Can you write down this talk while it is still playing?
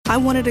I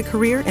wanted a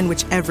career in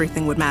which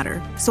everything would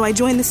matter, so I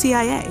joined the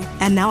CIA,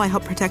 and now I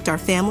help protect our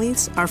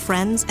families, our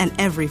friends, and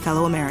every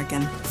fellow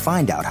American.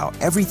 Find out how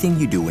everything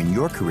you do in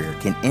your career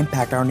can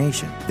impact our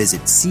nation.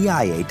 Visit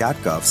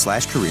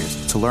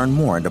cia.gov/careers to learn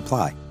more and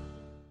apply.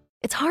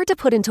 It's hard to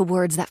put into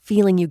words that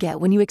feeling you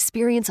get when you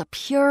experience a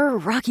pure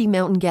Rocky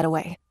Mountain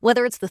getaway.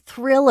 Whether it's the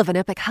thrill of an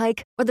epic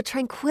hike or the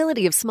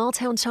tranquility of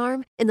small-town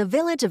charm, in the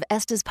village of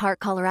Estes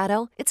Park,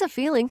 Colorado, it's a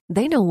feeling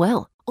they know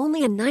well.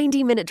 Only a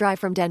 90-minute drive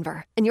from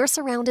Denver, and you're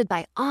surrounded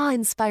by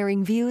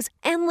awe-inspiring views,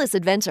 endless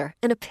adventure,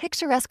 and a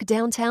picturesque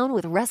downtown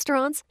with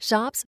restaurants,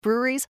 shops,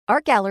 breweries,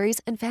 art galleries,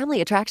 and family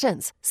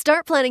attractions.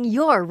 Start planning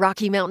your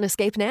Rocky Mountain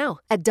escape now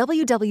at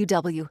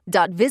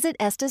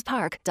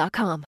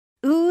www.visitestespark.com.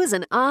 Oohs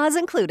and ahs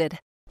included.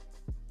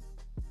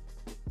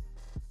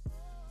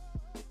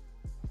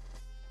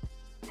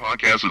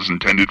 Podcast is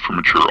intended for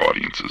mature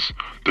audiences.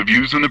 The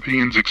views and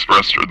opinions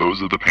expressed are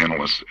those of the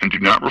panelists and do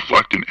not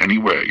reflect in any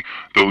way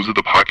those of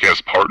the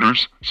podcast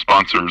partners,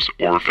 sponsors,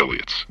 or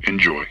affiliates.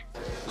 Enjoy.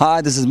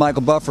 Hi, this is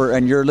Michael Buffer,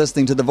 and you're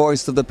listening to The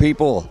Voice of the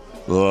People.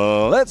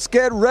 Let's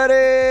get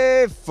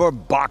ready for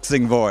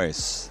Boxing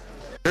Voice.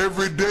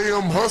 Every day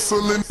I'm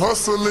hustling. Every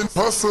day I'm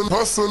hustling.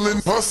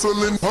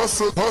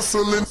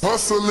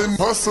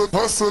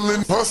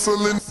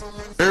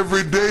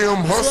 Every day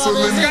I'm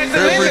hustling.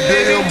 Every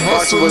day I'm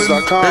hustling.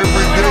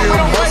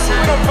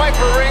 We don't fight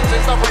for rings and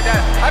stuff like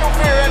that. I don't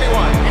fear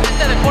anyone. En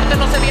este deporte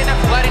no se viene a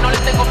jugar y no le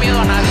tengo miedo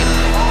a nadie.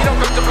 You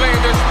don't come to play in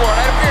this sport.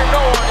 I fear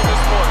no one in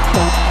this sport.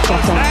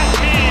 Does that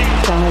mean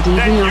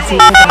that you will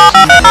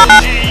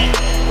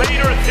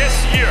later this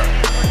year?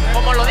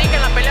 Como lo dije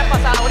en la pelea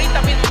pasada,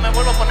 ahorita mismo me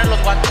vuelvo a poner los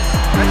guantes.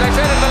 As I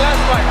said in the last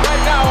fight,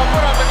 right now I'll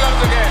put on the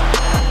gloves again.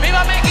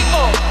 ¡Viva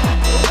México!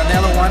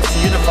 Canelo wants to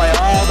unify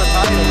all the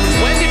titles.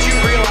 When did you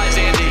realize,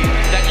 Andy,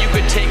 that you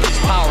could take his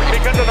power?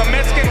 Because of the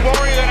Mexican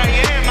warrior that I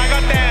am. I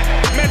got that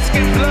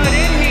Mexican blood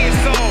in me,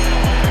 so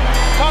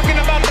talking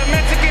about the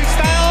Mexican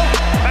style,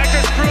 I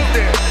just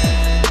proved it.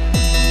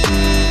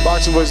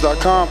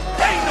 BoxingVoice.com.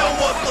 Ain't no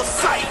other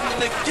sight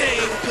in the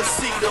game to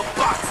see the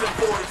Boxing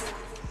Voice.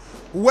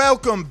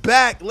 Welcome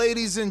back,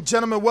 ladies and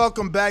gentlemen.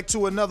 Welcome back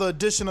to another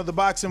edition of the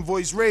Boxing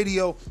Voice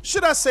Radio.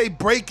 Should I say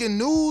breaking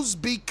news?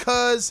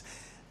 Because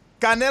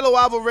Canelo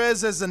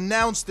Alvarez has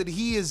announced that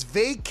he is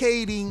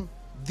vacating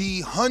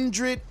the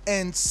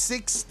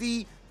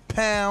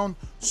 160-pound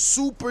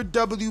Super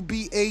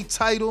WBA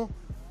title.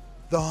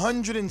 The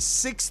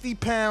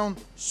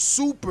 160-pound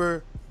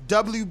Super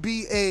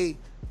WBA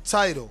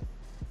title.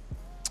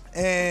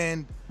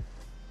 And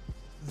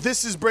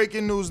this is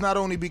breaking news not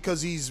only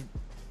because he's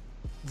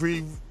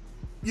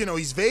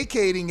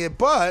vacating it,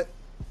 but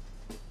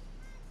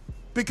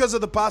because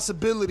of the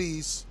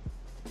possibilities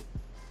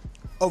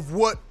of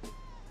what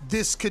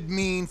this could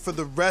mean for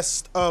the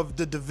rest of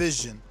the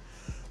division.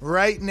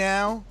 Right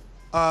now,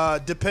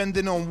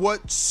 depending on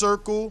what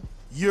circle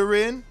you're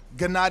in,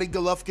 Gennady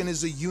Golovkin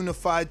is a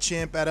unified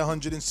champ at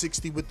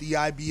 160 with the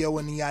IBO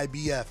and the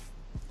IBF.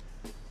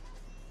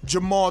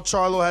 Jermall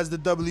Charlo has the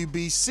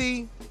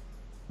WBC.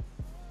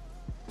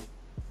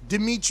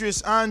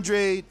 Demetrius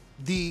Andrade,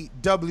 the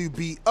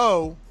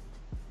WBO,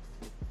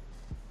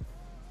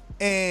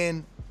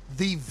 and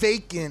the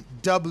vacant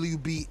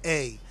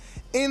WBA.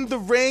 In the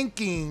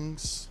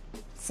rankings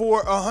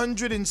for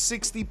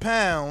 160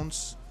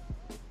 pounds,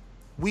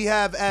 we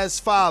have as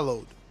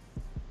followed.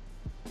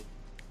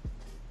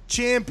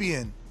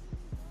 Champion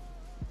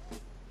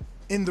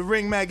in the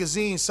Ring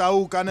Magazine,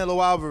 Saul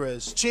Canelo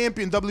Alvarez.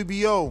 Champion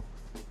WBO,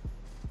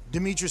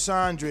 Demetrius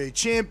Andrade.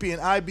 Champion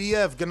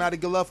IBF, Gennady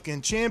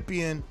Golovkin.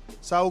 Champion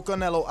Saul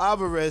Canelo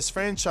Alvarez,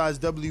 franchise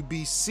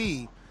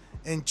WBC.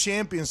 And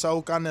champion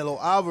Saul Canelo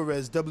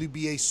Alvarez,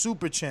 WBA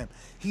Super Champ.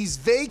 He's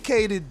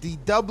vacated the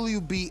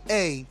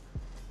WBA.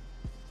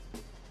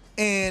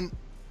 And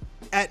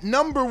at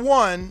number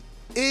one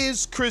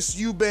is Chris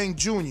Eubank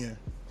Jr.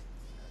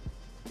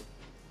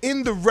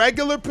 In the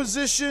regular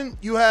position,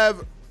 you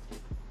have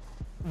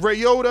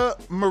Ryota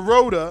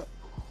Marotta,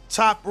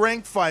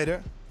 top-ranked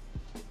fighter.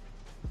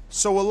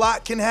 So a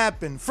lot can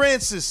happen.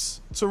 Francis,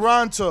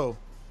 Toronto,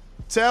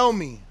 tell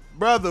me,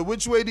 brother,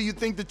 which way do you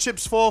think the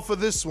chips fall for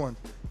this one?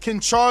 Can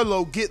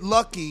Charlo get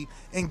lucky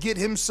and get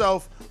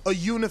himself a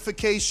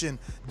unification?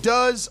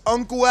 Does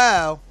Uncle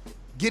Al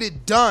get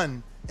it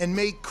done and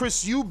make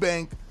Chris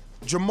Eubank,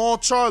 Jermall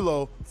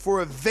Charlo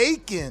for a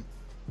vacant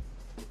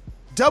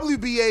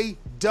WBA,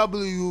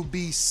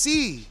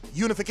 WBC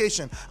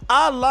unification?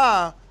 A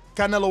la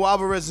Canelo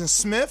Alvarez and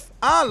Smith,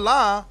 a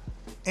la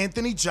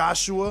Anthony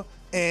Joshua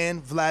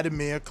and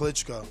Vladimir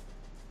Klitschko.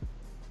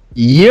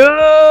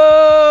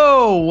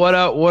 Yo, what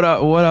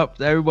up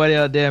to everybody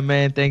out there,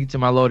 man. Thank you to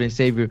my Lord and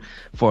Savior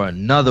for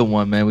another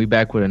one, man. We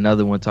back with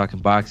another one talking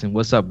boxing.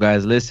 What's up,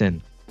 guys?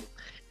 Listen,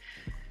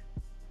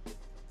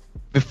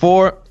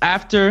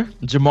 after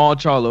Jermall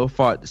Charlo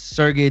fought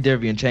Sergey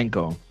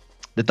Derevyanchenko,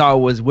 the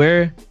thought was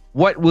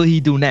what will he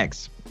do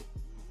next?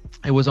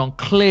 It was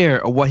unclear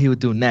of what he would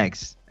do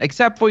next.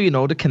 except for, the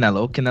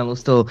Canelo. Canelo's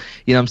still,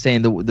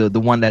 the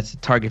one that's a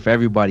target for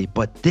everybody.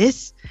 But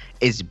this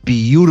is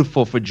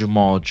beautiful for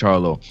Jermall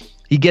Charlo.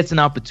 He gets an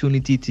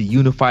opportunity to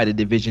unify the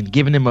division,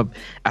 giving him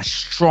a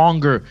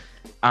stronger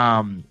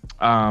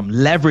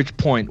leverage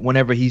point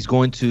whenever he's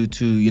going to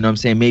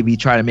maybe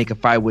try to make a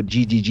fight with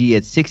GGG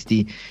at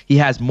 60. He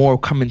has more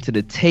coming to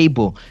the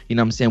table, with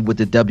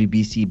the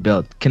WBC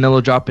belt.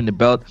 Canelo dropping the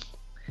belt.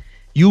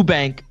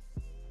 Eubank,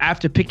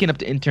 after picking up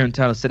the interim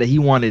title, said that he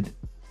wanted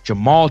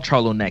Jermall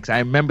Charlo next. I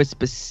remember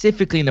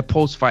specifically in the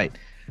post-fight,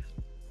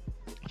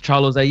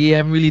 Charlo's like, you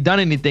haven't really done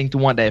anything to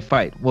want that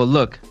fight. Well,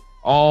 look,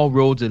 all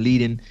roads are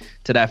leading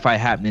to that fight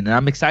happening, and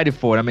I'm excited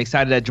for it. I'm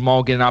excited that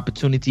Jermall get an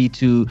opportunity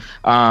to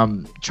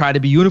try to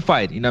be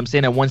unified, at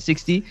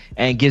 160,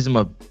 and gives him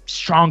a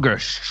stronger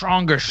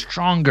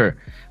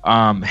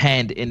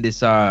hand in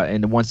this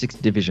in the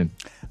 160 division.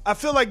 I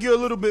feel like you're a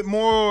little bit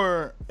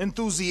more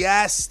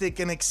enthusiastic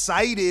and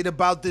excited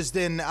about this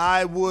than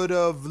I would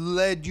have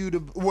led you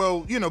to,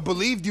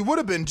 believed you would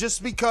have been,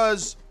 just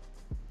because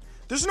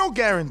there's no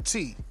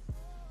guarantee.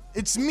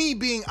 It's me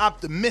being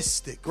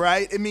optimistic,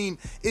 right? I mean,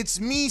 it's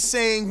me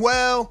saying,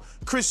 well,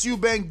 Chris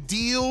Eubank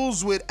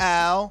deals with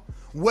Al.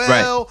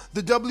 Well, right.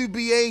 The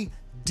WBA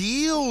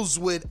deals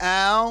with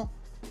Al.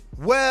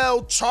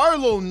 Well,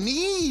 Charlo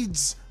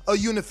needs a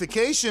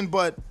unification,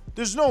 but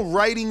there's no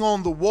writing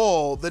on the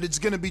wall that it's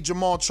going to be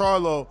Jermall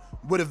Charlo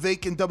with a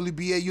vacant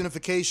WBA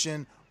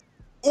unification,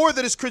 or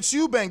that it's Chris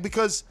Eubank,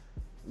 because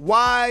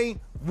why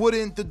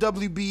wouldn't the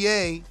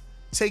WBA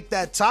take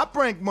that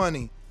top-ranked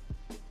money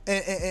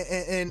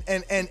and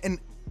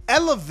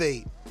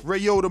elevate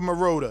Ryota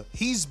Marotta?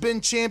 He's been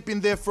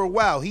champion there for a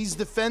while. He's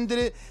defended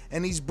it,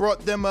 and he's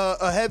brought them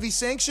a heavy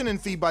sanctioning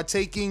fee by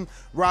taking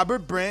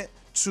Robert Brandt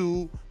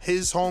to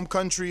his home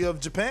country of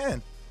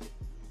Japan.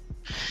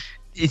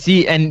 You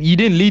see, and you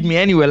didn't lead me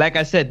anywhere. Like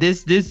I said,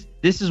 this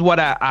is what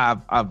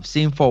I've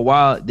seen for a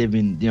while. They've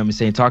been,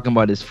 talking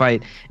about this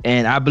fight,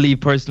 and I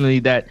believe personally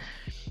that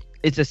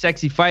it's a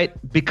sexy fight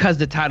because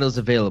the title's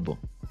available.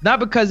 Not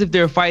because if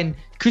they're fighting,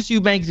 Chris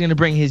Eubank is going to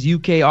bring his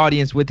UK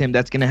audience with him.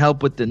 That's going to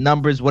help with the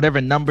numbers,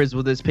 whatever numbers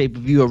with this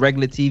pay-per-view or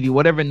regular TV,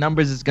 whatever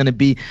numbers it's going to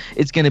be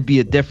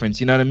a difference.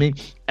 You know what I mean?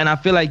 And I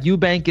feel like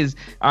Eubank is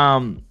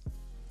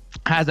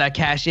has that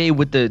cachet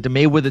with the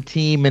Mayweather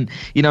team, and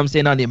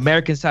on the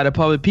American side of the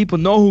public, people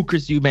know who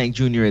Chris Eubank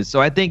Jr. is.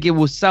 So I think it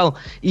will sell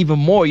even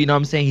more.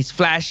 He's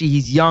flashy,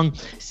 he's young.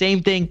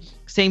 Same thing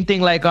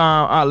like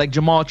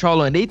Jermall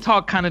Charlo, and they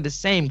talk kind of the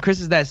same. Chris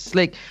is that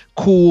slick,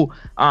 cool,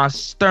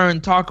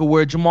 stern talker,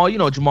 where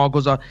Jermall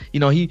goes off.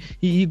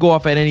 He go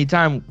off at any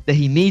time that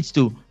he needs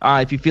to,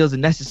 if he feels it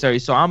necessary.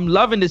 So I'm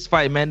loving this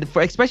fight, man.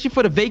 Especially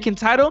for the vacant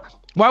title.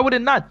 Why would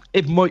it not?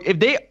 If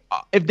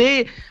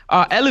they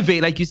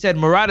elevate, like you said,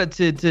 Marotta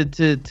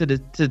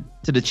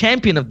to the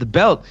champion of the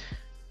belt,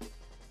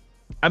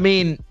 I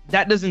mean,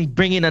 that doesn't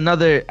bring in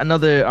another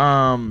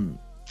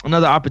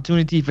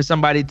opportunity for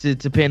somebody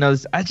to pay another.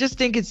 I just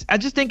think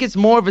it's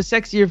more of a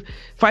sexier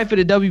fight for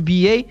the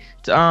WBA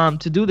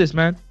to do this,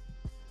 man.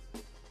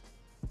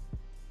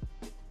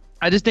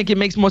 I just think it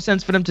makes more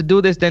sense for them to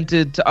do this than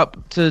to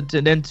upgrade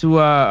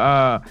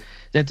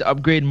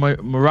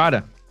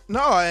Marotta.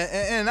 No,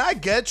 and I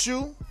get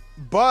you,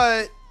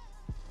 but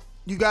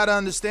you got to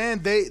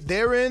understand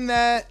they're in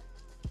that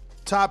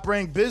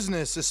top-ranked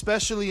business,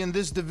 especially in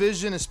this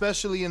division,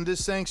 especially in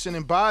this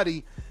sanctioning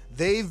body.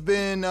 They've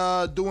been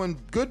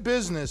doing good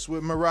business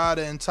with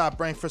Marotta and Top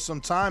Rank for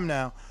some time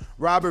now.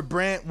 Robert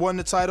Brandt won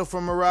the title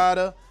from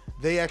Marotta.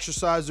 They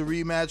exercised the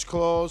rematch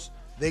clause.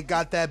 They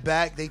got that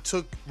back. They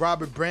took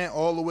Robert Brandt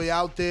all the way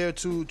out there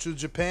to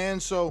Japan.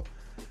 So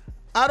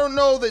I don't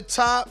know that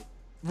Top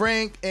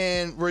Rank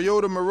and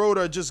Ryota Marotta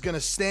are just going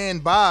to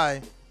stand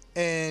by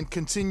and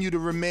continue to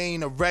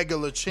remain a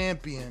regular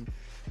champion,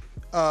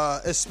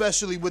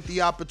 especially with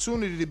the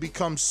opportunity to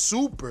become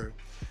super.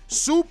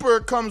 Super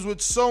comes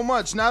with so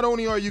much. Not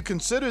only are you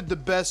considered the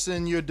best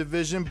in your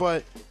division,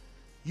 but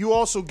you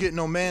also get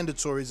no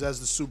mandatories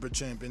as the super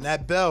champion.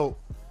 That belt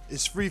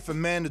is free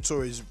from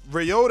mandatories.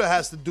 Ryota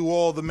has to do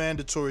all the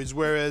mandatories,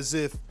 whereas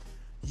if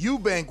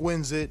Eubank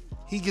wins it,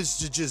 he gets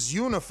to just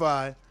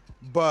unify,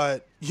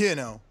 but,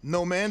 no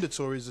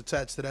mandatories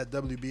attached to that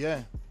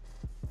WBA.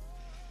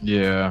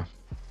 Yeah,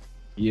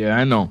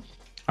 I know.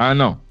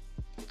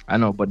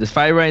 But this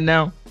fight right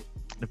now,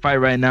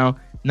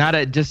 now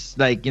that just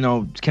like,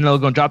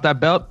 Canelo gonna drop that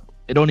belt,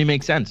 it only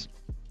makes sense.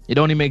 If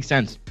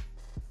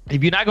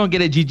you're not gonna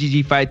get a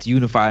GGG fight to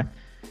unify,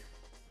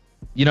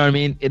 you know what I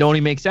mean? It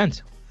only makes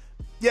sense.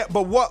 Yeah,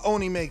 but what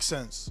only makes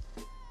sense?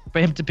 For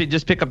him to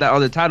just pick up that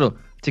other title,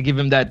 to give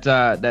him that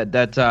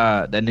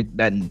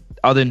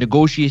other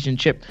negotiation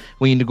chip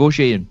when you're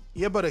negotiating.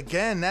 Yeah, but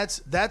again,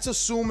 that's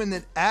assuming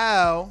that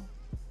Al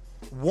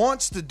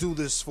wants to do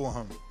this for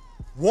him,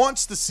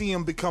 wants to see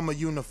him become a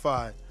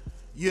unified.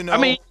 I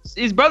mean,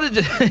 his brother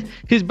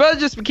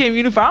just became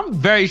unified. I'm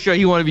very sure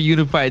he want to be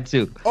unified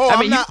too.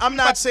 I'm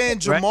not saying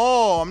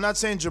Jermall. Right? I'm not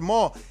saying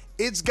Jermall.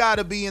 It's got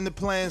to be in the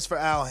plans for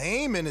Al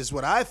Haymon, is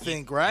what I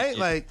think, right?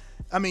 Like,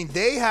 I mean,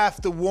 they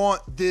have to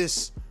want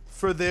this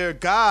for their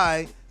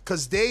guy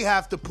because they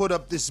have to put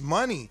up this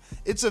money.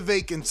 It's a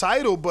vacant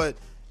title, but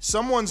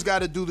someone's got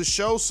to do the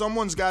show.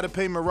 Someone's got to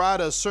pay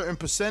Murata a certain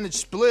percentage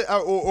split,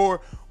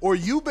 or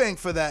Eubank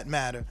for that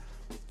matter.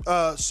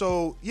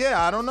 So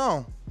yeah, I don't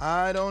know.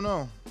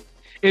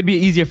 It'd be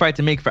an easier fight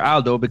to make for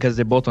Aldo because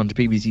they're both on the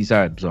PBC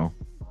side. So,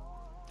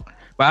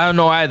 but I don't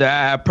know either.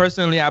 I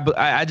personally,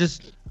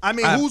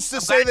 who's to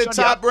say that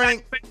Top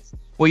Rank?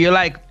 Well, you're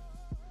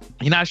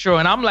not sure,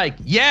 and I'm like,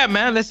 yeah,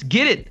 man, let's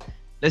get it,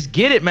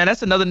 man.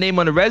 That's another name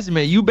on the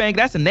resume. Eubank,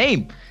 that's a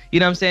name. You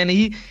know what I'm saying?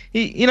 He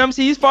you know what I'm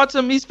saying? He's fought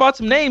some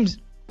names.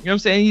 You know what I'm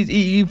saying?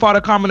 He fought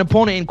a common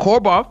opponent in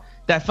Korbov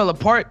that fell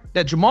apart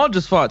that Jamal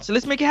just fought. So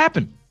let's make it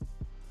happen.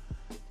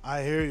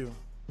 I hear you.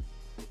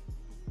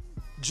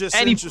 Just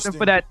and interesting.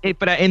 For that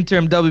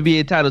interim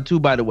WBA title too,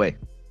 by the way.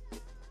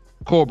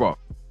 Korbov.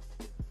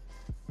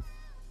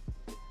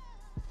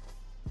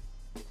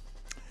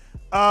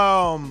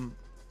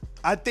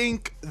 I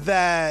think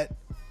that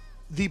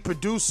the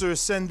producer is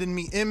sending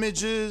me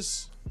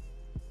images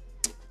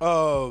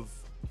of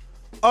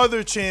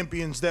other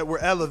champions that were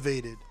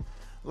elevated,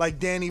 like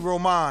Danny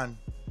Roman,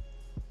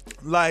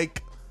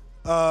 like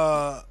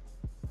Bivol.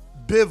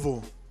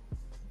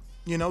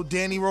 You know,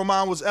 Danny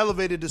Roman was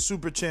elevated to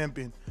super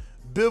champion.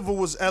 Bivol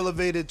was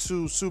elevated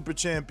to super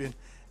champion.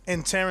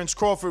 And Terrence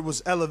Crawford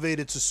was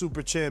elevated to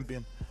super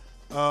champion.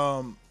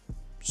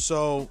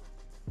 So,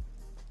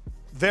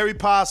 very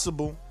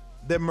possible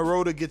that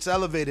Murata gets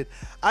elevated.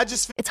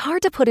 It's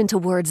hard to put into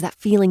words that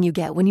feeling you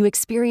get when you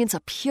experience a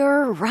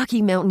pure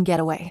Rocky Mountain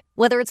getaway.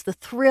 Whether it's the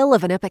thrill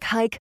of an epic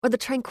hike or the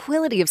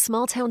tranquility of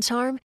small-town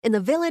charm, in the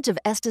village of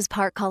Estes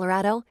Park,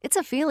 Colorado, it's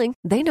a feeling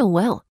they know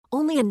well.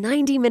 Only a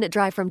 90-minute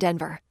drive from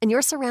Denver, and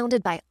you're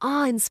surrounded by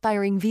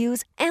awe-inspiring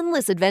views,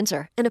 endless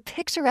adventure, and a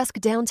picturesque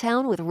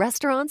downtown with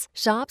restaurants,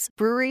 shops,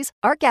 breweries,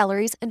 art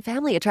galleries, and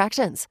family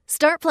attractions.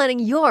 Start planning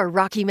your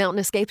Rocky Mountain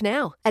escape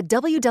now at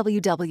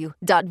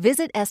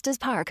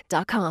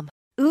www.visitestespark.com.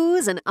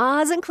 Oohs and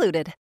ahs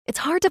included. It's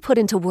hard to put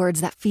into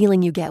words that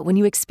feeling you get when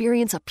you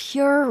experience a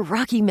pure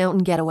Rocky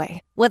Mountain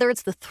getaway. Whether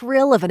it's the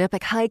thrill of an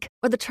epic hike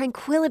or the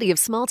tranquility of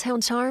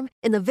small-town charm,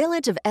 in the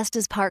village of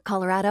Estes Park,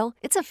 Colorado,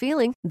 it's a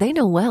feeling they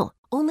know well.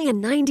 Only a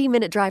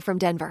 90-minute drive from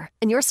Denver,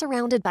 and you're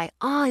surrounded by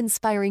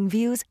awe-inspiring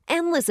views,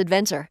 endless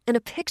adventure, and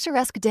a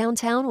picturesque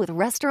downtown with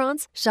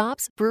restaurants,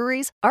 shops,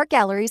 breweries, art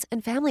galleries,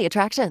 and family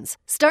attractions.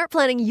 Start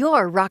planning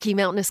your Rocky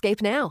Mountain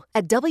escape now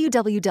at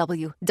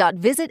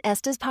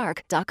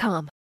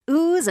www.visitestespark.com.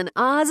 Oohs and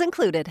ahs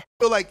included. I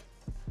feel like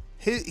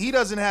he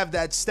doesn't have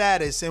that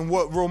status, and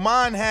what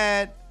Roman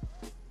had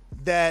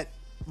that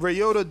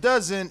Ryota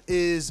doesn't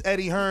is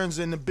Eddie Hearns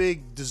in the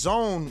big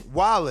DAZN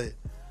wallet.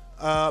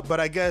 But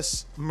I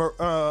guess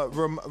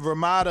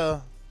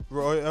Murata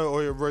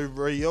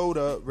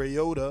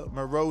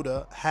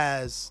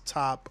has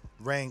Top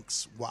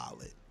Rank's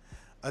wallet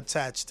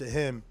attached to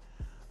him.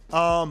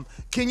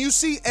 Can you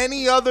see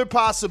any other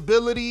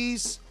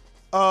possibilities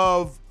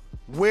of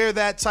where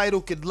that title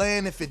could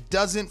land if it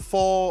doesn't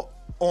fall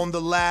on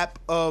the lap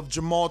of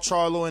Jamal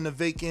Charlo in a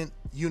vacant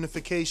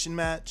unification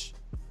match?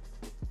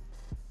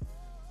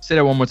 Say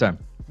that one more time.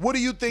 What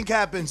do you think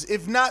happens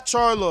if not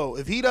Charlo?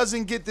 If he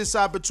doesn't get this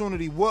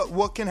opportunity,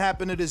 what can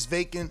happen to this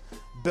vacant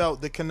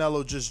belt that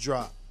Canelo just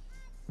dropped?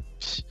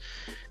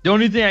 The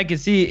only thing I can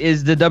see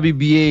is the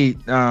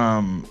WBA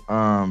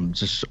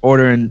just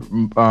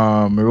ordering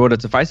Murata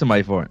to fight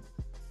somebody for it.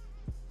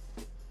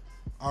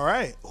 All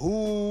right,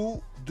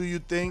 who do you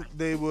think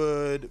they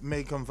would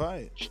make him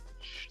fight?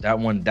 That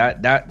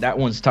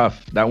one's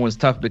tough. That one's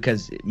tough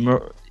because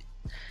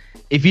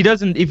if he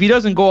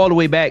doesn't go all the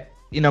way back,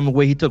 you know,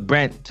 where he took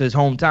Brant to his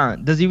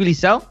hometown, does he really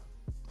sell?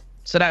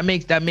 So that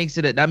makes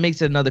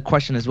it another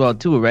question as well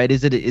too, right?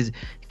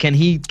 Can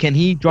he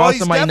draw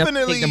somebody enough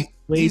to take them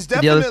away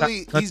to the other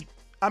side?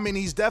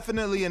 He's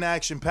definitely an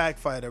action-packed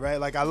fighter, right?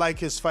 Like, I like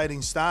his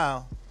fighting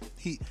style.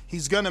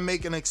 He's gonna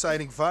make an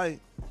exciting fight.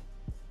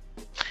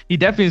 He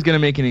definitely is gonna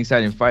make an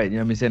exciting fight. You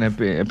know what I'm saying?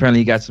 Apparently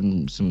he got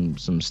some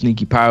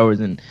sneaky powers,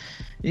 and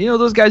you know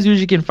those guys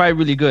usually can fight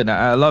really good.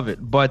 I love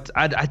it, but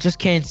I just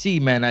can't see,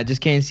 man. I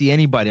just can't see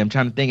anybody. I'm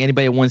trying to think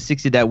anybody at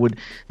 160 that would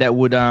the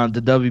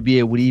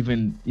WBA would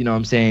even, you know what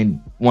I'm saying,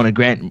 want to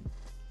grant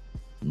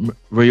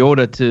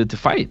Ryota to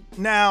fight.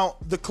 Now,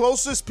 the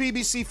closest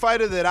PBC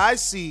fighter that I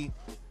see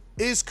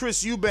is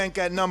Chris Eubank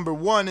at number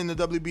 1 in the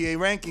WBA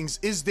rankings.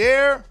 Is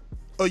there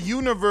a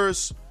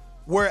universe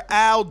where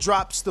Al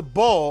drops the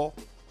ball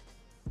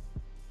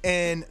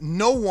and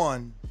no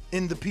one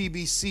in the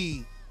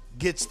PBC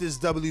gets this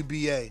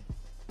WBA?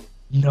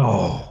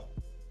 No.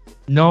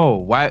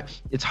 Why?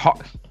 It's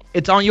hard.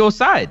 It's on your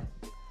side.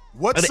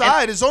 What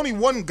side? There's only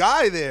one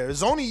guy there.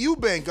 There's only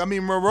Eubank. I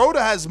mean,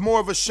 Murata has more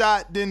of a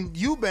shot than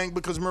Eubank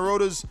because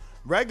Murata's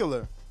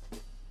regular.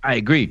 I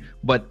agree,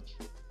 but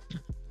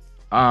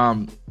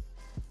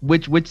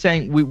which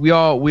saying we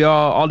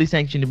all these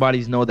sanctioning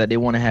bodies know that they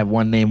want to have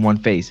one name, one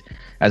face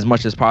as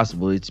much as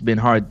possible. It's been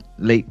hard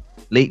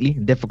lately,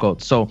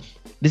 difficult. So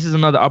this is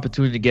another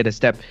opportunity to get a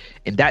step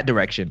in that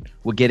direction.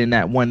 We're getting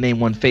that one name,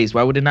 one face.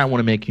 Why would they not want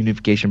to make a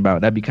unification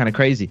bout? That'd be kind of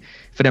crazy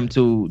for them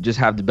to just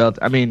have the belt.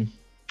 I mean,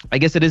 I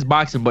guess it is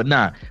boxing, but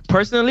nah.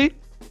 Personally,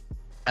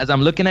 as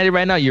I'm looking at it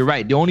right now, you're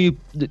right.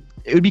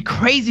 It would be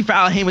crazy for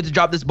Al Heyman to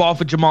drop this ball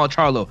for Jamal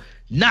Charlo.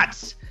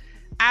 Nuts.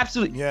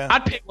 Absolutely. Yeah.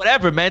 I'd pick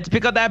whatever, man. To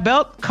pick up that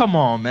belt? Come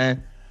on,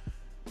 man.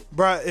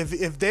 Bruh,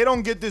 if they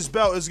don't get this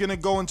belt, it's going to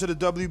go into the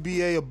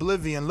WBA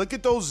oblivion. Look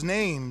at those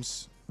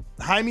names.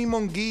 Jaime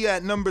Munguia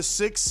at number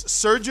 6.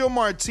 Sergio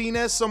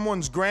Martinez,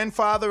 someone's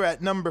grandfather,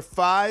 at number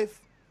 5.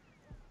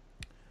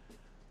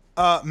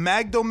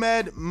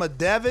 Magdomed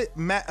Madavid,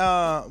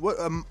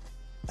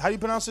 how do you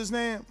pronounce his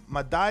name?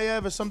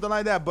 Madayev or something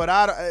like that. But,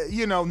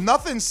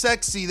 nothing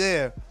sexy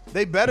there.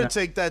 They better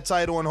take that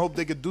title and hope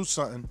they could do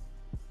something.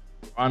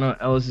 Arnold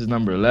Ellis is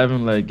number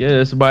 11. Like, yeah,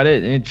 that's about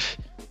it.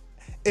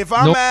 If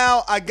I'm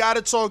Al, I got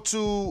to talk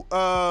to,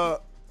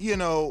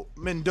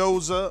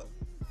 Mendoza.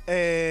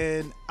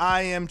 And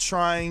I am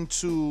trying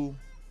to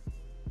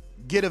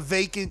get a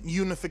vacant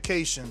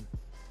unification.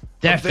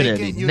 Definitely. A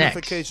vacant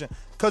unification.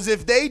 Because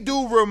if they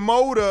do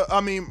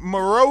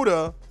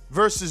Marotta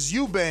versus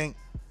Eubank,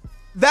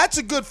 that's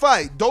a good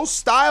fight. Those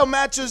style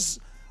matches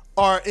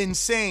are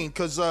insane.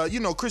 Because,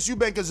 Chris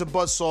Eubank is a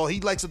buzzsaw. He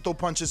likes to throw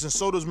punches, and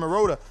so does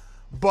Marotta.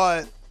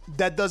 But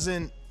that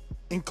doesn't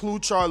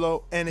include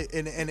Charlo, and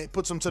it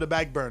puts him to the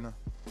back burner.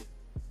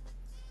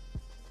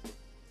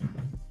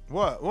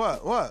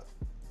 What?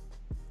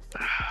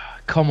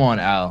 Come on,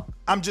 Al.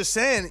 I'm just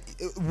saying,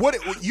 what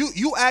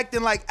you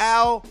acting like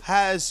Al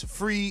has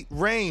free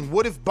reign.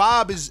 What if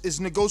Bob is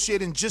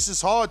negotiating just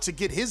as hard to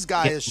get his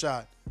guy a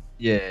shot?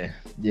 Yeah.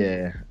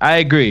 I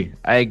agree.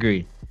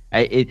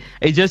 It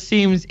just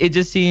seems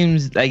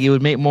like it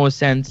would make more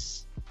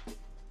sense.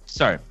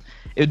 Sorry.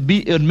 It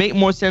would make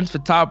more sense for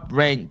Top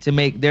Rank to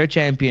make their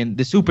champion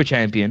the super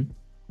champion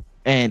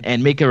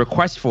and make a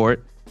request for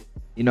it.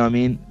 You know what I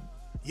mean?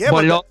 Yeah,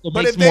 but it also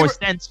makes more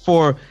sense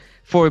for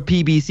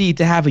PBC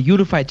to have a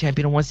unified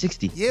champion at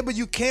 160. Yeah, but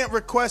you can't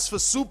request for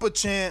super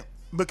champ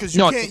because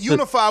you can't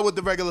unify with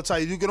the regular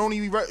title. You can only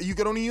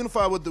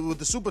unify with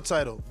the super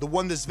title, the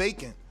one that's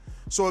vacant.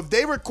 So if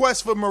they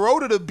request for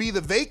Marotta to be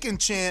the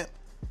vacant champ,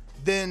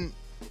 then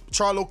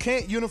Charlo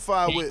can't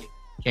unify with.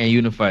 Can't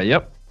unify.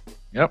 Yep.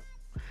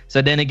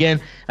 So then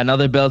again,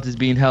 another belt is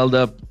being held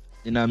up.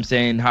 You know what I'm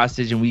saying?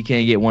 Hostage, and we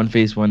can't get one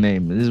face, one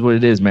name. This is what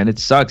it is, man. It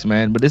sucks,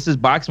 man. But this is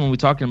boxing when we're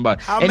talking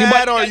about. How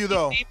mad are you,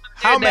 though?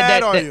 How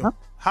mad are you?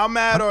 How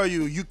mad are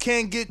you? You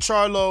can't get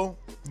Charlo,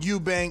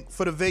 Eubank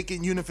for the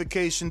vacant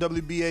unification,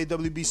 WBA,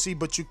 WBC,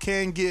 but you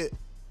can get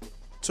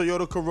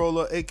Toyota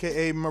Corolla,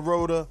 a.k.a.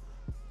 Marotta,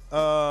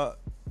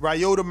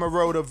 Ryota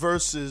Marotta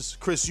versus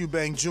Chris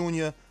Eubank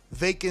Jr.,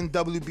 vacant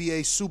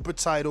WBA super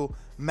title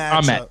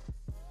matchup.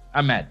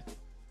 I'm mad.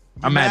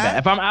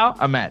 If I'm out,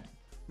 I'm mad.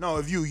 No,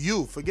 if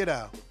you forget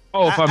Al.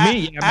 Oh, for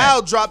me, yeah,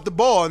 Al dropped the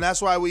ball, and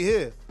that's why we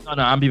here. No,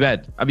 I'll be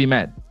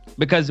mad.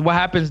 Because what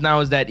happens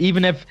now is that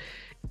even if,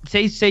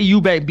 say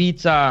Eubank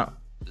beats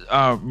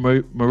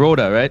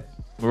Marotta, right?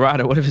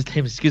 Marotta, whatever his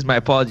name is. Excuse my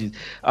apologies.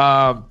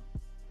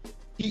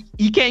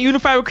 He can't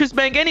unify with Chris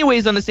Bank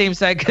anyways on the same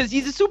side because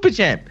he's a super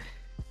champ.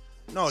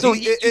 No, so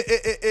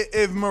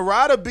if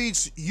Marotta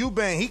beats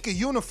Eubank, he could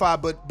unify,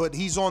 but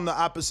he's on the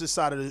opposite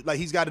side of it. Like,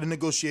 he's got to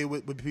negotiate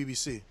with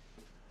PBC.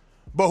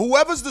 But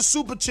whoever's the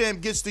super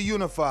champ gets to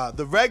unify.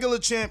 The regular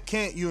champ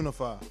can't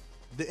unify.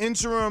 The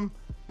interim,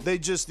 they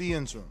just the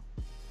interim.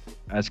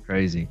 That's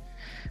crazy.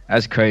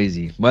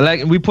 But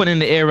like we put in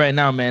the air right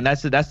now, man.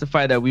 That's the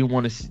fight that we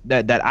want to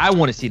that I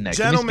want to see next.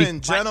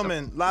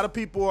 Gentlemen, a lot of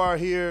people are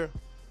here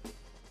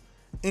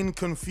in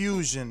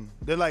confusion.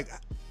 They're like,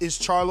 is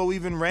Charlo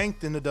even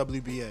ranked in the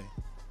WBA?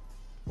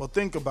 Well,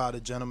 think about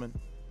it, gentlemen.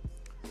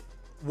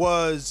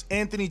 Was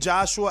Anthony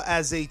Joshua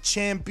as a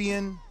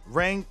champion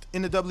ranked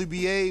in the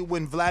WBA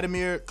when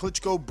Vladimir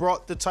Klitschko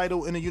brought the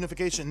title in a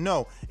unification?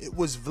 No, it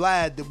was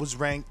Vlad that was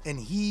ranked, and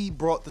he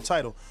brought the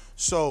title.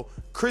 So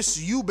Chris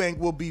Eubank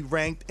will be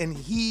ranked, and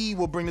he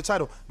will bring the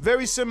title.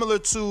 Very similar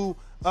to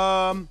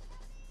Callum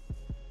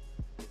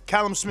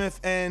Smith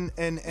and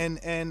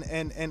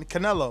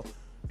Canelo.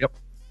 Yep.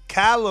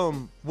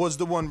 Callum was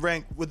the one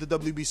ranked with the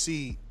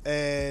WBC,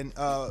 and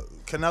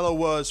Canelo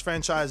was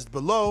franchised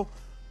below.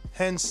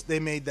 Hence, they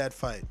made that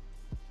fight.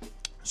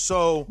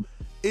 So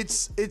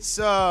it's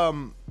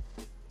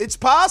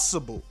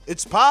possible.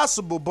 It's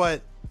possible,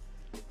 but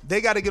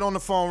they got to get on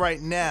the phone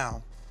right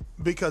now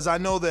because I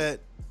know that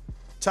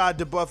Todd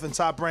DeBuff and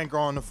Top Rank are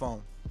on the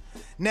phone.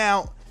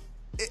 Now,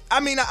 I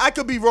mean, I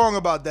could be wrong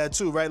about that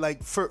too, right?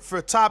 Like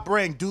for Top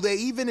Rank, do they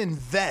even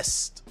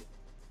invest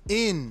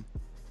in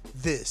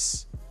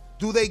this?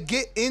 Do they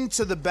get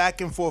into the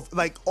back and forth?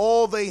 Like,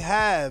 all they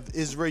have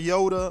is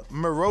Ryota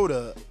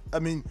Marotta. I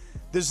mean,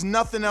 there's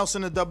nothing else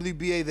in the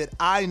WBA that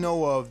I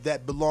know of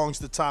that belongs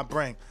to Top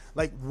Rank.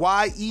 Like,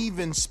 why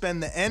even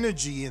spend the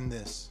energy in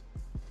this?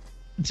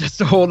 Just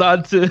to hold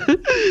on to,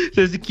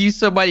 just to keep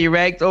somebody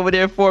ranked over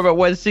there for about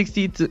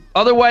 160.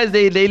 Otherwise,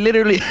 they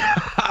literally,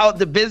 out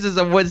the business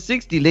of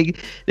 160.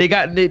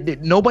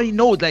 Nobody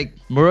knows. Like,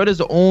 Murado's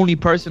the only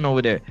person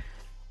over there.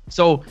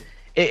 So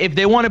if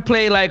they want to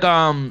play like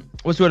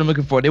what's what I'm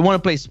looking for? They want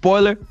to play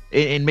spoiler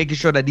and making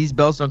sure that these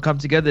belts don't come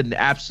together. Then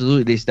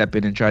absolutely they step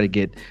in and try to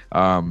get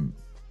him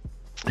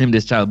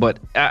this title. But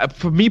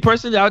for me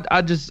personally,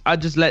 I just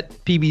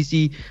let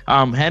PBC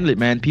handle it,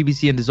 man.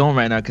 PBC in the zone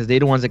right now because they're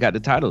the ones that got the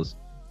titles.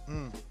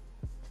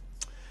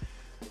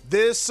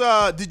 This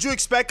did you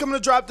expect him to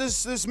drop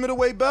this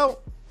middleweight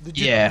belt?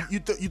 Yeah. You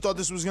thought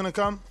this was gonna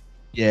come?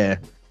 Yeah,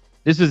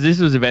 this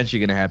was eventually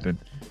gonna happen.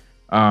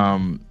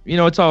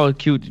 It's all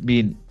cute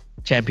being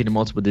champion in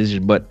multiple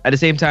divisions, but at the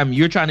same time,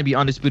 you're trying to be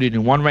undisputed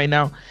in one right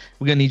now.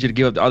 We're gonna need you to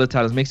give up the other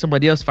titles, make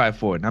somebody else fight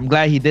for it. And I'm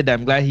glad he did that.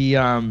 I'm glad he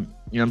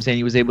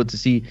he was able to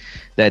see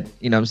that.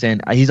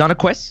 He's on a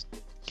quest.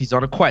 He's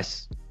on a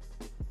quest.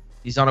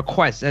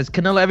 Has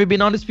Canelo ever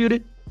been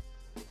undisputed?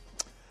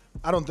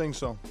 I don't think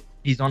so.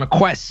 He's on a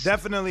quest.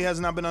 Definitely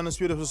has not been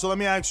undisputed. So let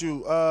me ask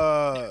you,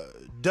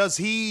 does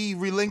he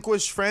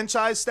relinquish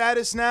franchise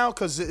status now?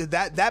 Because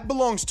that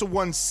belongs to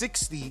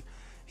 160.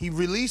 He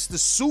released the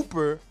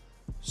super,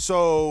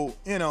 so,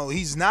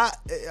 he's not,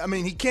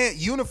 he can't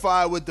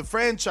unify with the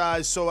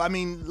franchise. So,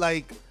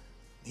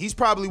 he's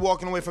probably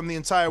walking away from the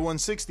entire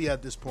 160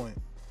 at this point.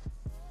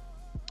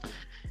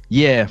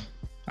 Yeah,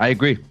 I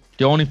agree.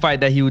 The only fight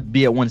that he would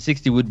be at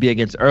 160 would be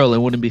against Earl. It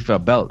wouldn't be for a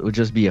belt. It would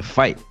just be a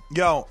fight.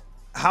 Yo,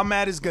 how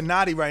mad is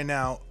Gennady right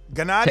now?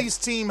 Gennady's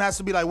team has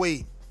to be like,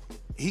 wait,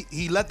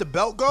 he let the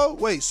belt go?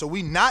 Wait, so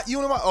we not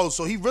unified? Oh,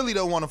 so he really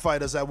don't want to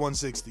fight us at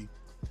 160.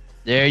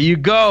 There you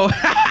go.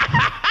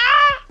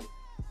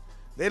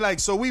 They like,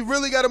 so we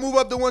really got to move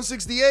up to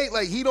 168?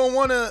 Like, he don't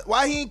want to,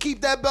 why he ain't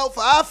keep that belt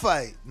for our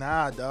fight?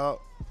 Nah, dog.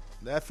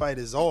 That fight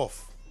is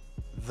off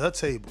the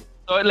table.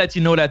 So it lets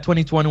you know that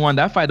 2021,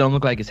 that fight don't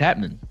look like it's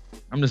happening.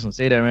 I'm just going to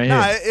say that right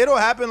here. It'll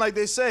happen like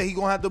they say. He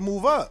going to have to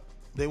move up.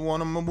 They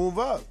want him to move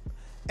up.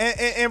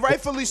 And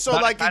rightfully so,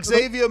 like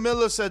Xavier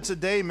Miller said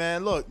today,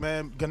 man, look,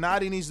 man,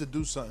 Gennady needs to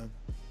do something.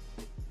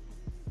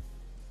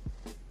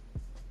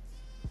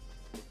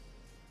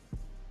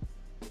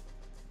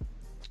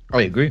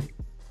 I agree.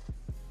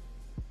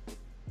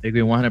 I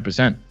agree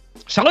 100%.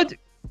 Solid.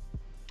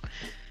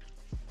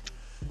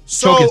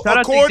 So,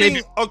 according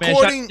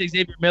to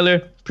Xavier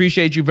Miller,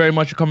 appreciate you very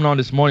much for coming on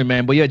this morning,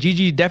 man. But yeah,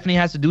 Gigi definitely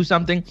has to do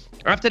something.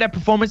 After that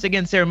performance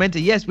against Serramenta,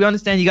 yes, we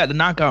understand he got the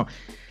knockout.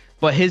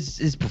 But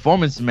his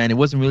performance, man, it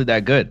wasn't really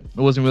that good.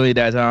 It wasn't really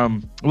that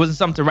it wasn't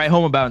something to write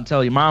home about and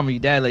tell your mom or your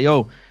dad, like,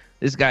 yo,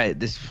 this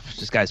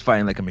guy's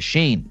fighting like a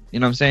machine. You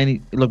know what I'm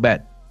saying? He looked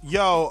bad.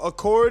 Yo,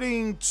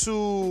 according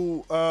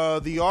to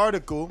the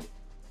article,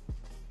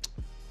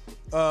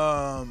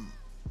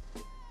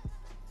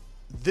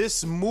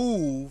 this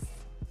move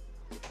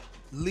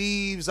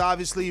leaves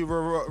obviously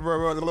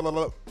Ryota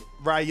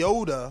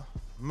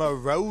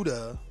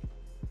Maroda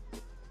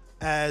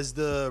as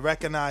the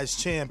recognized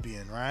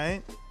champion,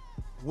 right?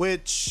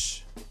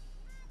 Which,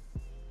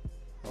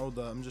 hold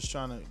up, I'm just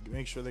trying to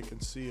make sure they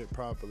can see it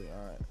properly.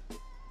 All right.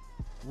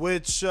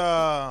 Which,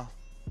 thus,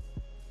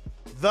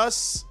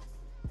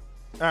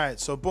 all right,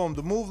 so boom,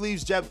 the move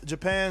leaves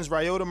Japan's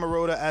Ryota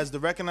Maroda as the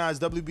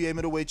recognized WBA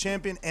middleweight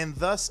champion and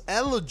thus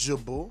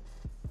eligible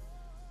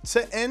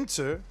to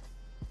enter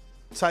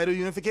title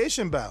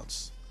unification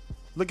bouts.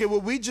 Look at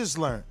what we just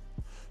learned.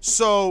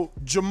 So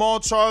Jamal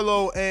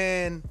Charlo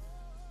and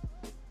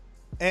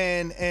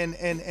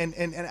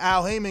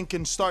Al Heyman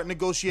can start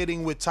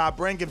negotiating with Top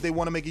Rank if they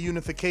want to make a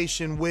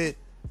unification with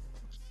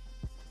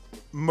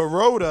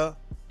Maroda.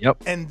 Yep.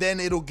 And then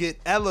it'll get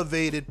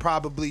elevated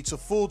probably to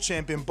full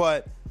champion.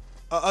 But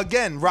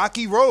again,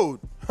 Rocky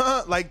Road,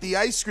 like the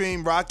ice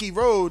cream, Rocky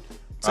Road,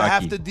 to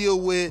have to deal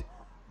with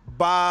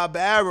Bob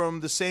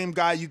Arum, the same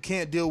guy you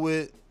can't deal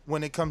with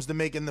when it comes to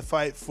making the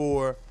fight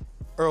for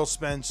Earl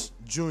Spence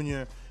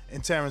Jr.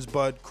 and Terrence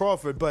Bud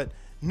Crawford. But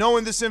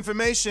knowing this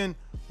information,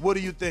 what do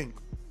you think?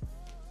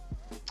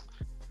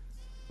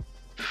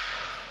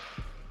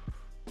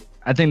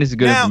 I think this is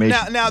good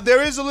information. Now,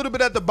 there is a little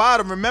bit at the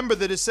bottom. Remember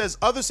that it says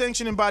other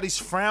sanctioning bodies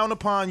frown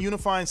upon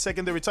unifying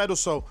secondary titles.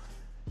 So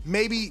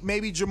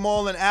maybe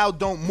Jamal and Al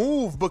don't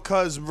move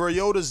because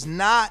Ryota's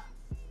not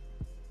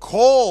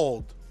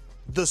called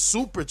the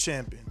super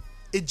champion.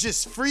 It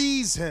just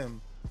frees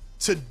him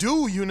to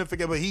do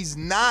unification, but he's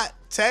not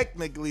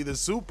technically the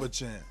super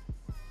champ.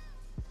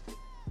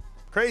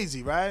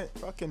 Crazy, right?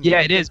 Fucking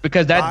yeah, it is,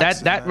 because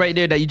that right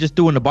there that you just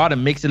threw in the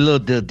bottom makes it a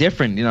little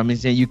different. You know what I mean?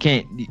 Saying you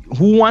can't.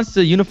 Who wants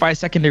to unify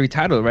secondary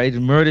title, right?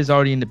 Murder's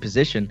already in the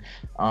position.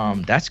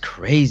 That's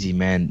crazy,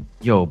 man.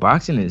 Yo,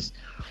 boxing is.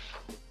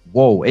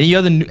 Whoa. Any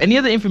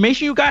other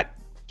information you got?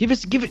 Give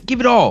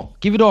it all.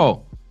 Give it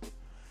all.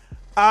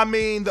 I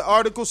mean, the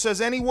article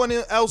says anyone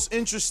else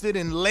interested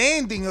in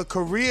landing a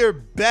career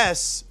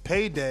best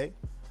payday,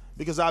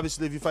 because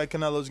obviously if you fight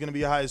Canelo, it's going to be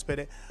your highest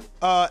payday,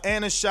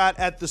 and a shot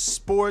at the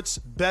sport's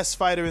best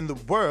fighter in the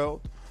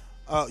world,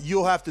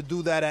 you'll have to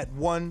do that at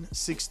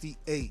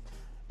 168.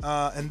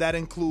 And that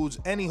includes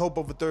any hope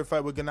of a third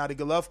fight with Gennady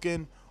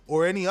Golovkin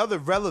or any other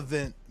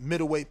relevant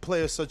middleweight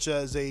player such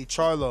as a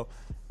Charlo.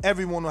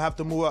 Everyone will have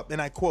to move up.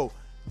 And I quote,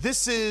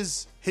 "This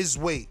is his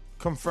weight,"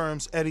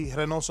 confirms Eddie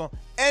Reynoso.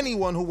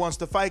 "Anyone who wants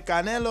to fight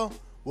Canelo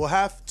will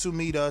have to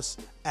meet us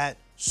at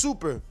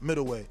super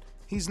middleweight.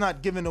 He's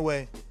not giving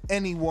away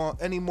any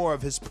more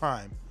of his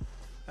prime."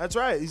 That's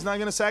right. He's not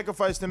going to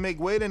sacrifice to make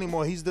weight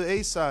anymore. He's the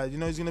A side. You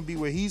know, he's going to be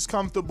where he's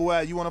comfortable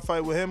at. You want to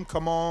fight with him?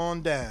 Come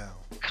on down.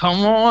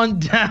 Come on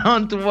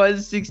down to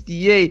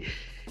 168.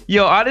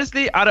 Yo,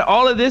 honestly, out of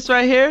all of this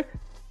right here,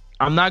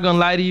 I'm not going to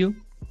lie to you.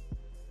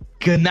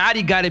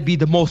 Gennady got to be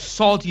the most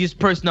saltiest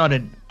person out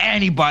of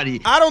anybody.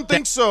 I don't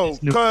think so.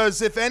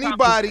 Because if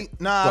anybody,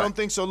 I don't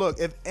think so. Look,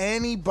 if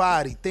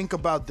anybody, think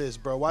about this,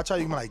 bro. Watch how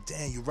you be like,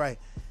 damn, you're right.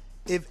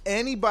 If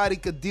anybody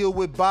could deal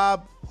with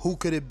Bob, who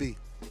could it be?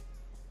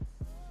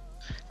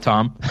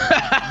 Tom.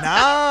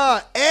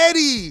 Nah,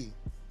 Eddie.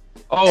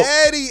 Oh,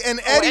 Eddie and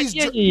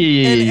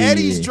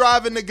Eddie's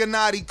driving the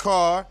Gennady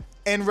car,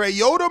 and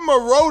Ryota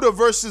Marotta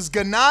versus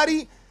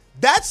Gennady.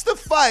 That's the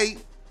fight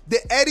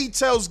that Eddie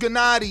tells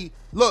Gennady,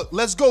 look,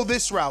 let's go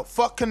this route.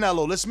 Fuck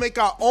Canelo. Let's make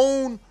our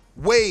own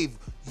wave.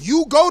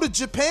 You go to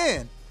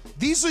Japan.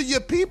 These are your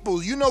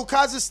people. You know,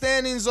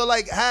 Kazakhstanians are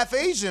like half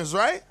Asians,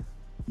 right?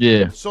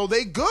 Yeah. So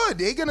they good.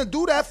 They gonna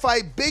do that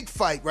fight. Big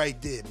fight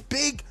right there.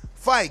 Big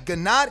fight.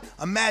 Gennady,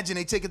 imagine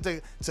they take it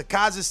to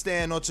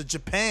Kazakhstan or to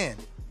Japan.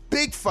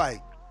 Big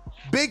fight.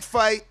 Big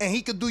fight, and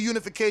he could do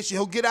unification.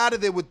 He'll get out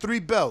of there with 3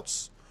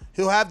 belts.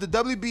 He'll have the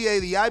WBA,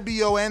 the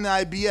IBO, and the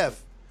IBF.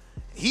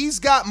 He's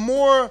got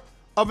more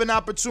of an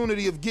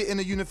opportunity of getting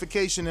a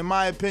unification, in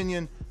my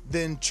opinion,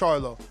 than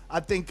Charlo. I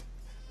think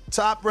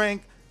Top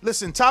Rank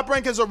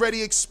has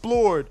already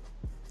explored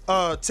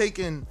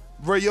taking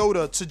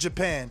Ryota to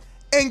Japan.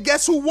 And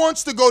guess who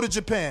wants to go to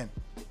Japan?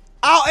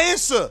 I'll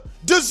answer.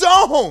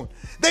 DAZN.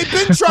 They've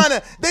been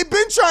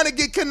trying to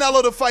get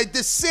Canelo to fight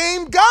this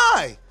same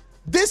guy.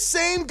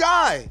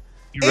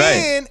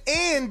 Right.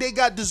 And they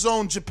got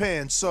DAZN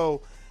Japan.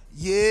 So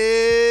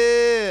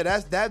yeah,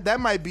 that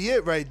might be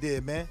it right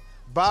there, man.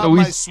 Bob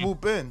might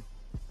swoop in.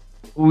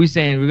 What we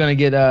saying? We're gonna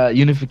get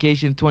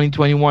unification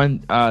 2021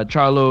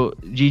 Charlo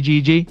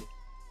GGG.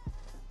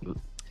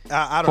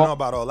 I don't know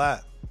about all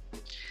that.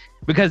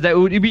 Because that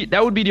would be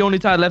the only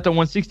title left at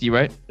 160,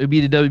 right? It would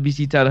be the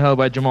WBC title held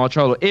by Jamal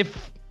Charlo.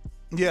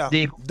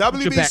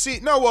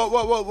 WBC. No,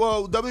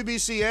 well,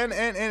 WBC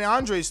and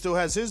Andre still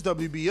has his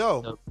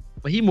WBO.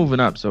 But he moving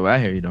up, so I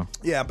hear you though.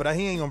 Yeah, but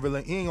he ain't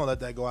gonna let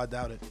that go. I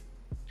doubt it.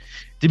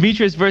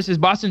 Demetrius versus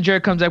Boston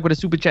Jared comes back with a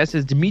super chat.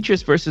 Says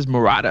Demetrius versus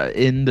Murata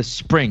in the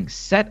spring.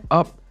 Set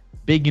up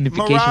big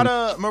unification.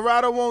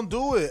 Murata won't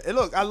do it. Hey,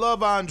 look, I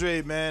love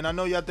Andre, man. I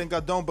know y'all think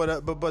I don't,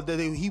 but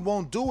he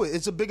won't do it.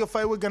 It's a bigger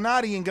fight with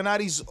Gennady, and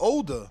Gennady's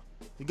older.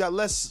 He got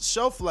less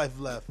shelf life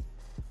left.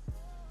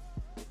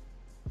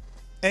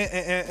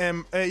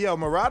 And yo,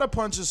 Murata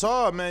punches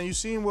hard, man. You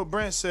seen what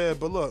Brent said,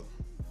 but look,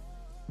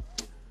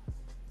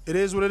 it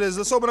is what it is.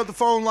 Let's open up the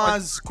phone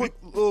lines. Quick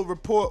little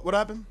report. What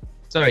happened?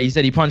 Sorry, he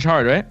said he punched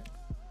hard, right?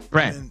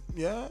 Brent. And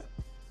yeah.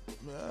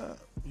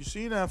 You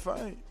seen that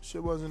fight?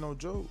 Shit wasn't no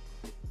joke.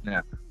 Yeah.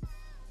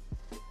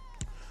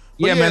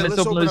 Yeah, man. Let's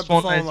open up this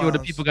phone line and see what the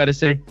people got to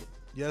say.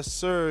 Yes,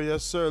 sir.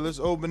 Yes, sir. Let's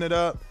open it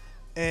up.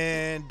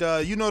 And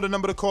you know the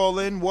number to call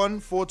in: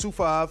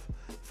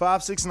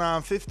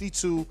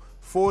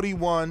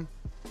 1-425-569-5241.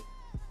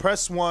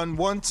 Press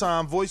 1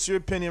 time. Voice your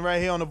opinion right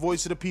here on the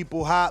Voice of the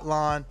People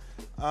hotline.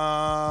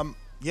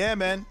 Yeah,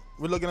 man.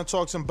 We're looking to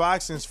talk some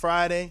boxing. It's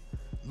Friday.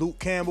 Luke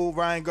Campbell,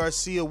 Ryan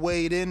Garcia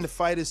weighed in. The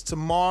fight is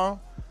tomorrow.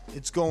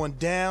 It's going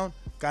down.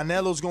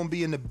 Canelo's going to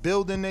be in the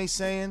building, they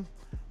saying.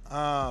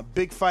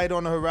 Big fight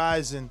on the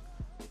horizon.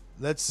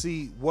 Let's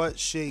see what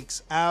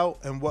shakes out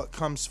and what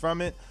comes from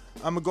it.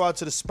 I'm going to go out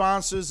to the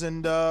sponsors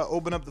and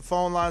open up the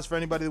phone lines for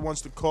anybody that wants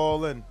to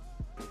call in.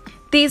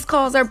 These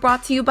calls are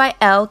brought to you by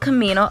El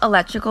Camino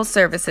Electrical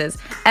Services,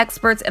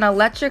 experts in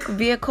electric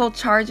vehicle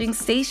charging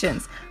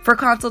stations. For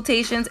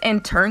consultations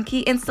and turnkey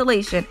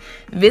installation,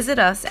 visit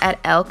us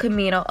at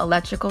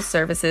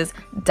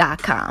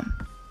elcaminoelectricalservices.com.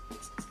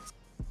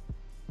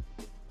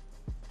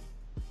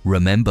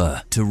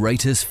 Remember to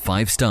rate us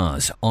 5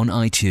 stars on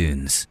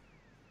iTunes.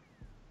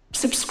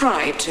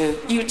 Subscribe to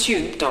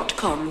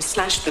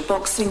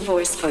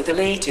youtube.com/theboxingvoice for the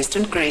latest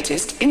and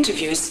greatest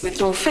interviews with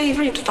your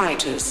favorite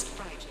fighters.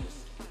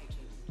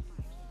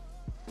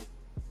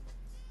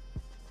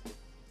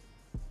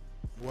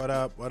 What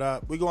up?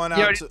 We going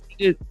out to...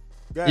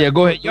 Go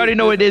ahead. You already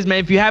know what it is, man.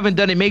 If you haven't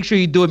done it, make sure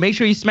you do it. Make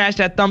sure you smash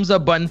that thumbs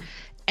up button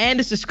and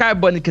the subscribe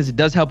button because it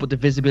does help with the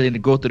visibility and the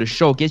growth of the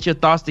show. Get your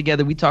thoughts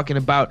together. We talking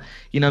about,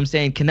 you know what I'm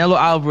saying, Canelo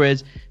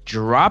Alvarez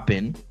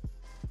dropping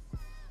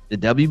the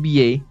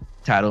WBA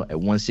title at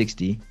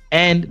 160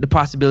 and the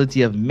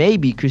possibility of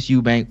maybe Chris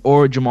Eubank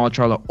or Jamal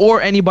Charlo or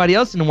anybody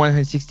else in the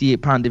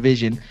 168-pound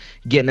division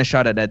getting a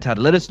shot at that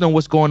title. Let us know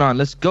what's going on.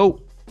 Let's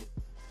go.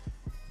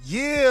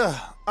 Yeah.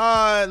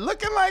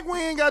 Looking like we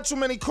ain't got too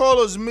many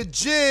callers.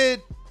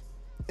 Majid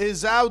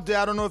is out there.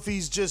 I don't know if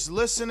he's just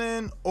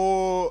listening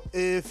or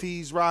if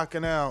he's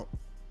rocking out.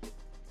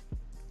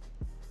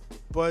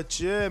 But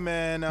yeah,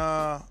 man,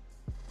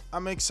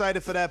 I'm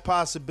excited for that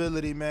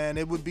possibility, man.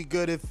 It would be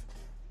good if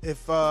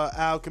if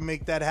Al can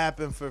make that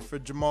happen for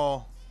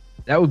Jamal.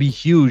 That would be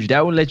huge.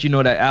 That would let you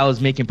know that Al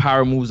is making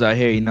power moves out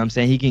here. You know what I'm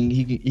saying? He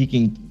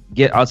can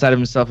get outside of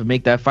himself and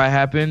make that fight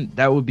happen.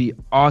 That would be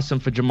awesome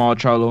for Jamal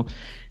Charlo.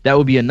 That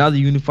would be another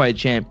unified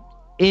champ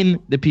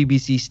in the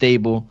PBC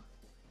stable.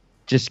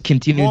 Just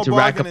continuing to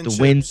rack up the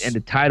wins and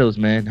the titles,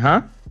 man.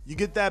 Huh? You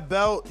get that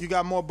belt, you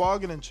got more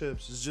bargaining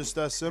chips. It's just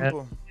that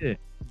simple. Yeah.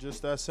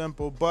 Just that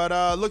simple.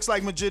 But looks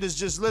like Majid is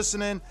just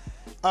listening.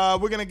 We're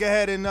going to go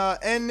ahead and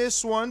end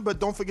this one. But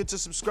don't forget to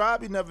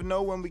subscribe. You never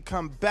know when we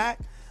come back.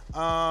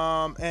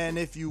 And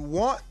if you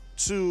want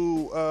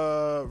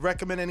to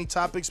recommend any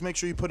topics, make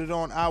sure you put it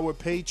on our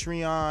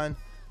Patreon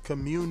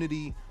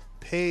community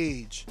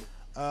page.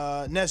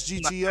 Nest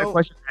GTO.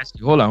 Question to ask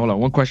you. Hold on.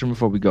 One question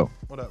before we go.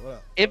 What up?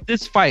 If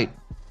this fight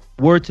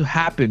were to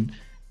happen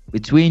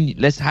between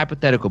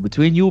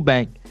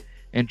Eubank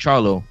and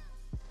Charlo,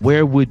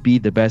 where would be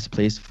the best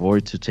place for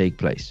it to take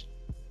place?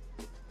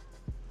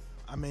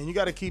 I mean, you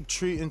got to keep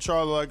treating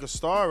Charlo like a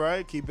star,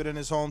 right? Keep it in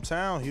his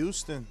hometown,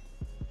 Houston.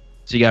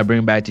 So you got to bring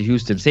him back to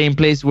Houston. Same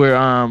place where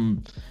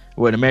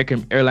the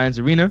American Airlines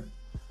Arena,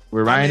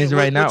 where Ryan is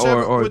right now,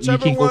 or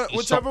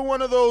whichever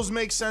one of those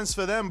makes sense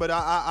for them. But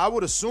I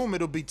would assume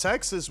it'll be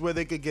Texas where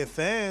they could get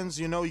fans.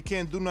 You know, you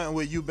can't do nothing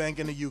with Eubank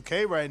in the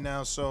UK right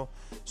now, so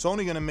it's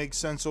only gonna make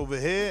sense over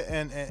here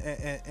and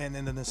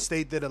in the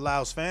state that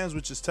allows fans,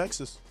 which is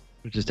Texas.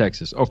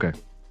 Okay.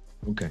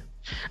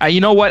 You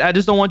know what? I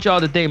just don't want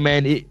y'all to think,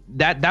 man,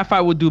 that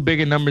fight would do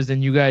bigger numbers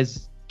than you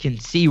guys can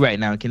see right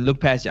now. Can look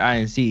past your eye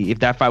and see. If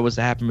that fight was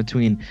to happen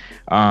between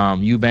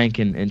Eubank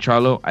and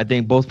Charlo, I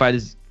think both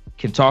fighters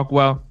can talk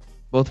well.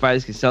 Both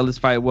fighters can sell this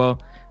fight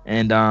well.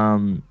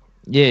 And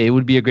yeah, it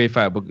would be a great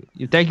fight. But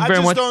thank you very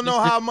much. I just don't know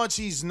how much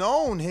he's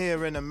known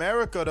here in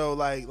America, though.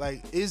 Like,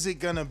 is it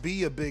gonna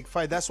be a big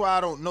fight? That's why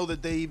I don't know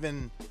that they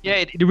even.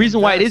 Yeah, the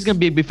reason why it is gonna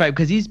be a big fight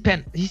because he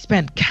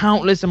spent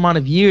countless amount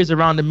of years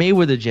around the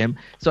Mayweather gym,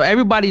 so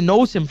everybody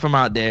knows him from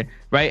out there,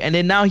 right? And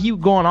then now he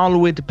going all the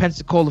way to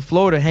Pensacola,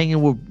 Florida,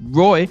 hanging with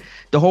Roy.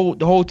 The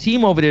whole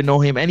team over there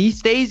know him, and he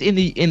stays in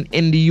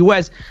the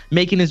U.S.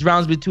 making his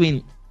rounds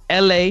between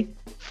L.A.,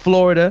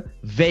 Florida,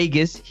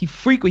 Vegas. He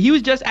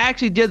was just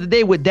actually the other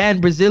day with Dan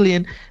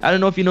Brazilian. I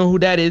don't know if you know who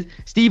that is.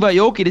 Steve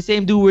Aoki, the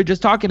same dude we were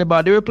just talking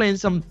about. They were playing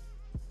some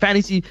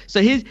fantasy. So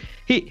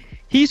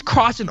he's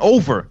crossing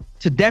over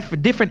to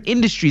different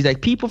industries. Like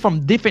people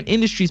from different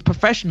industries,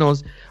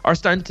 professionals are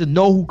starting to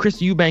know who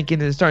Chris Eubank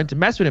is and starting to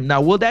mess with him.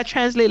 Now, will that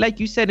translate, like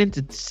you said,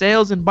 into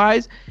sales and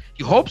buys?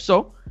 You hope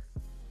so.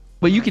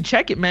 But you can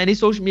check it, man. His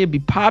social media be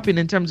popping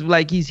in terms of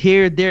like he's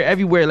here, there,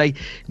 everywhere. Like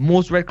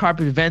most red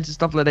carpet events and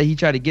stuff like that, he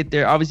tried to get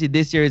there. Obviously,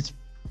 this year it's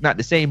not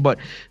the same, but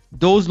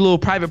those little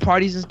private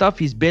parties and stuff,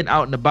 he's been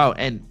out and about.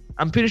 And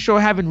I'm pretty sure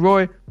having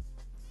Roy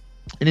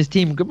and his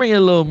team could bring in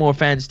a little more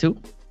fans too.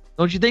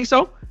 Don't you think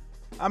so?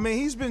 I mean,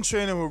 he's been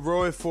training with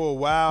Roy for a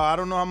while. I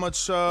don't know how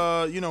much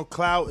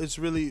clout it's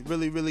really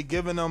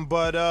giving him.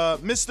 But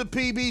Mr.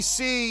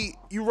 PBC,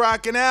 you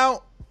rocking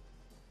out?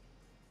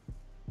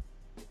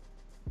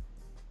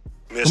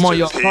 Come on,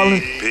 y'all.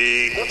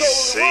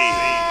 PBC,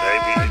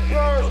 baby.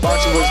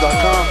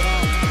 BoxingVoice.com.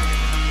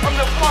 I'm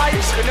the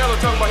flyest. Canelo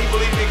talking about he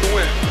believes he can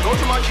win. Go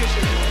to my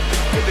kitchen.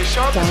 Get the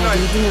sharpest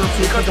knife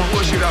and cut the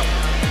bullshit up.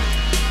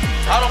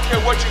 I don't care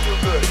what you do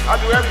good.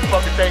 I do every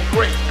fucking thing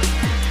great.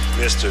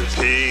 Mr.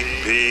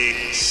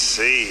 PBC,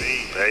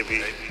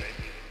 baby.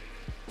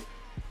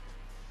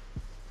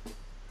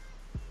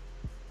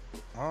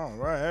 All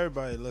right,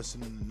 everybody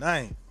listening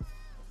tonight.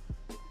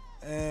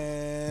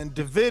 And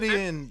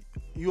Davidian,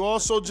 you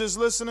also just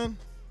listening?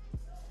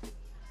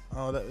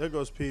 Oh, there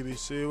goes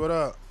PBC. What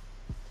up?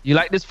 You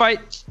like this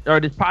fight or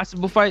this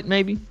possible fight,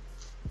 maybe?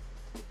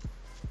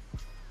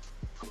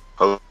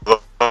 Oh,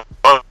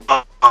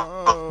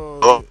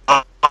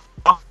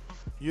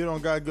 you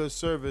don't got good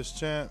service,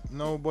 champ.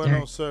 No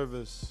bueno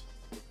service.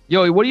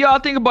 Yo, what do y'all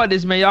think about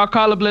this, man? Y'all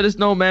call up, let us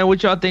know, man.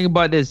 What y'all think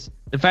about this?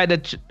 The fact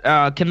that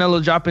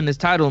Canelo dropping this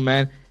title,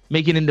 man,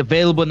 making it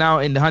available now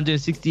in the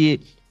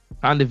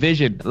 168-pound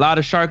division. A lot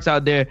of sharks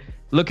out there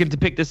looking to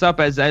pick this up,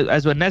 as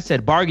what Ness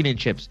said, bargaining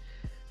chips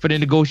for the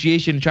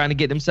negotiation, trying to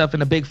get himself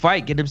in a big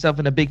fight, get himself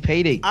in a big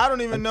payday. I don't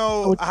even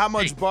know how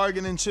much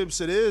bargaining chips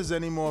it is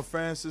anymore,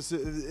 Francis.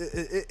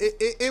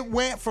 It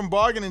went from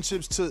bargaining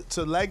chips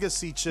to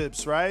legacy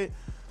chips, right?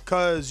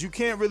 Because you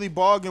can't really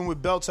bargain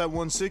with belts at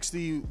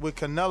 160 with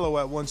Canelo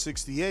at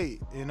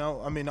 168. You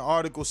know, I mean, the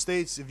article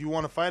states if you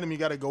want to fight him, you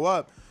got to go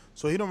up.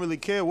 So he don't really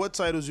care what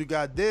titles you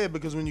got there,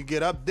 because when you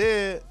get up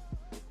there,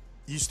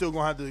 you still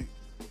gonna have to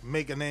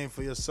make a name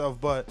for yourself.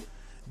 But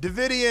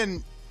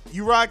Davidian,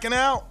 you rocking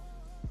out?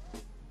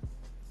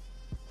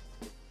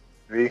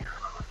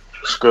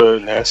 It's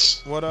good,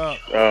 Ness. What up?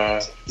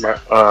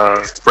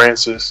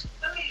 Francis.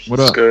 What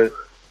up?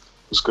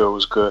 What's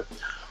good?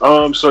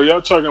 So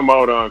y'all talking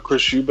about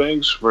Chris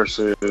Eubanks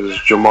versus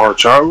Jamal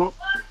Charlo?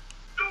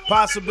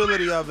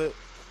 Possibility of it.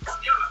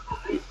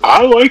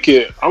 I like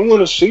it. I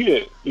want to see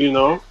it, you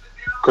know,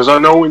 because I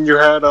know when you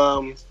had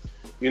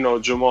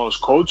Jamal's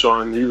coach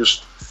on, they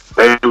was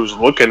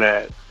looking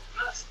at,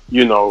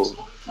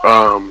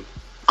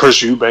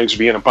 Chris Eubanks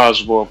being a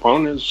possible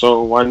opponent,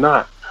 so why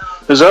not?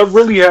 Because I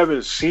really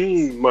haven't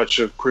seen much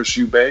of Chris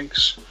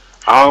Eubanks.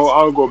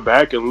 I'll go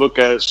back and look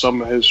at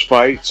some of his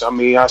fights. I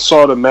mean, I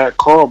saw the Matt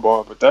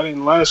Karlbarr, but that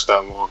didn't last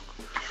that long.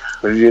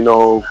 But, you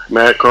know,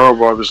 Matt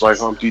Karlbarr was like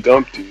Humpty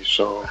Dumpty,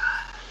 so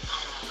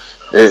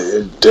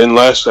it didn't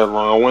last that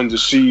long. I wanted to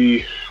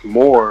see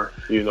more,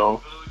 you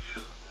know.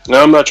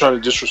 Now, I'm not trying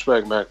to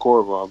disrespect Matt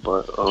Karlbarr,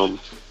 but,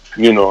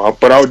 you know,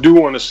 but I do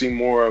want to see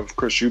more of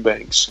Chris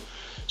Eubanks.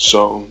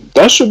 So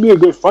that should be a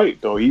good fight,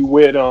 though. He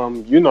with,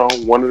 you know,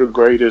 one of the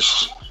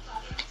greatest,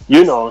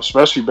 you know,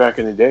 especially back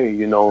in the day,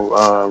 you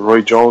know,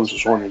 Roy Jones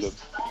was one of the,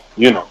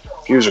 you know,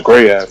 he was a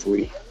great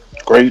athlete,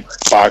 great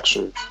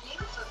boxer.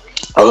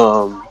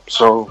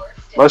 So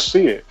let's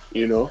see it,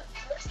 you know.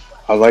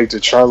 I like the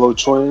Charlo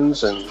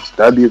twins, and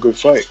that'd be a good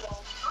fight.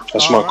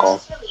 That's my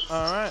call.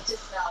 All right.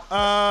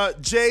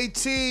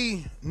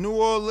 JT, New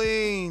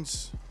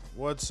Orleans,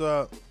 what's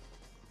up?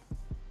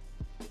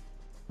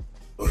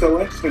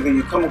 So interesting because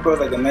you come across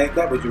like a nice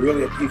guy, but you're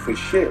really a piece of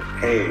shit.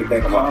 Hey, with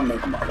that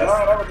comment. No,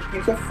 that was a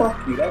piece of fuck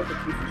you. That was a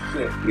piece of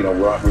shit. You know,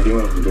 we're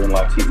doing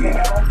live TV. Man,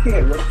 I don't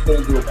care. What you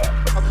gonna do about it?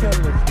 I'll kill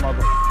this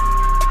mother.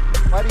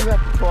 Why do you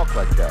have to talk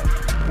like that?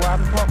 Well,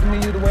 I'm talking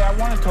to you the way I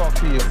want to talk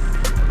to you.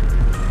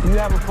 You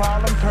have a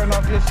problem? Turn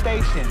off your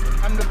station.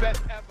 I'm the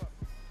best ever.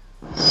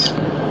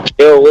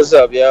 Yo, what's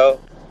up,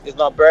 yo? Is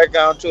my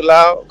background too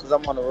loud? Because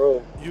I'm on the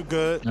road. You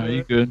good? No,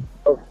 you good.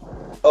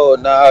 Oh,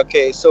 no,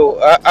 okay.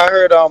 So I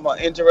heard an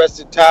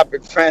interesting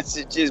topic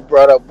Francis just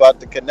brought up about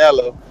the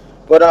Canelo.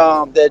 But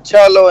that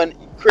Charlo and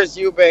Chris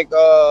Eubank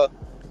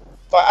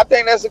fight, I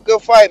think that's a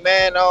good fight,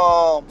 man.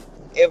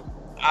 If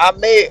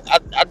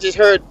I just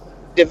heard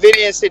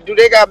Davidian said, do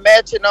they got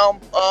matching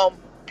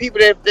people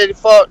that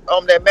fought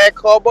that Matt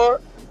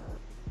Karlbarr?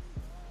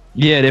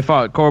 Yeah, they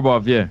fought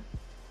Karlbarr, yeah.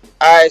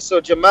 All right, so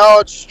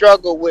Jamal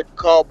struggled with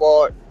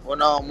Karlbarr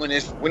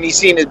when he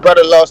seen his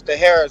brother lost to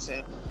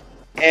Harrison.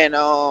 And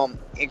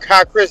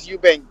Chris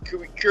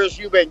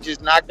Eubank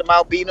just knocked him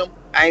out, beat him.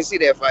 I ain't see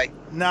that fight.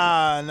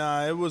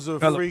 Nah, it was a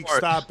freak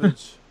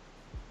stoppage.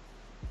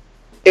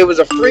 It was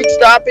a freak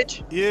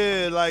stoppage?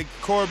 Yeah, like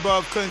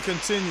Karlbarr couldn't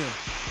continue.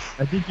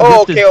 I think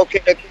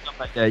okay.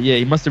 Like that. Yeah,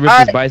 he must have ripped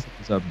his bicep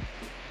or something.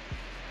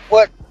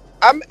 But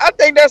I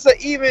think that's a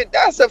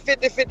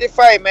 50-50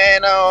 fight,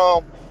 man.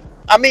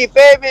 I mean,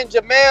 Fabian,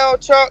 Jamal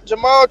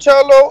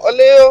Charlo,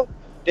 Alil,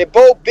 they're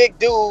both big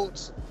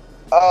dudes.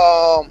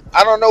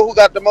 I don't know who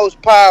got the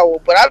most power,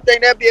 but I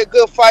think that'd be a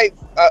good fight,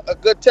 a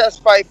good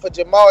test fight for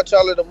Jamal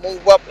Charlo to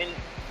move up in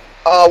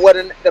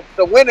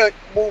the winner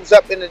moves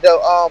up into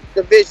the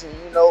division,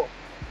 you know,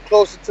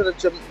 closer to the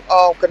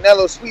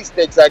Canelo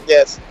sweepstakes, I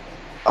guess.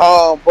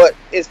 But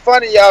it's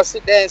funny y'all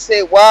sit there and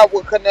say, why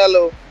would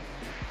Canelo,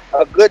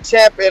 a good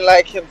champion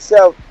like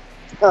himself,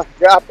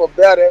 drop a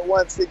belt at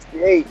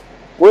 168?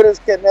 What is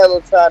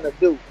Canelo trying to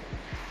do?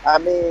 I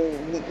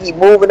mean, he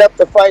moving up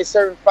to fight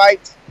certain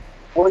fights.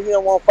 Well, he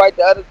don't want to fight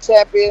the other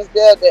champions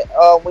there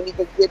that when he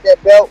can get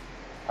that belt.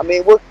 I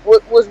mean,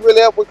 what's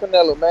really up with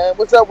Canelo, man?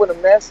 What's up with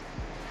him, Ness?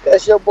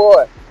 That's your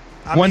boy.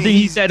 One thing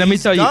he said, let me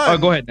tell you. Oh,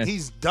 go ahead, Ness.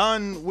 He's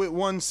done with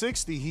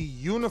 160. He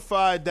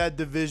unified that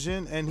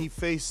division, and he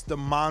faced the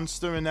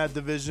monster in that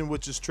division,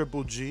 which is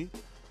Triple G.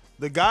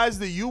 The guys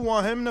that you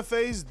want him to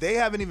face, they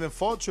haven't even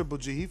fought Triple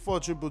G. He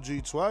fought Triple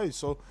G twice,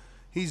 so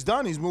he's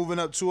done. He's moving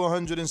up to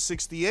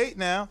 168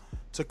 now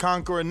to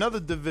conquer another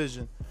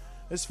division.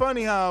 It's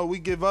funny how we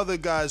give other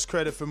guys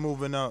credit for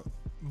moving up.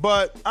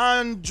 But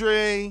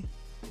Andre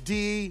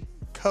D.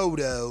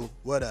 Cotto,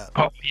 what up?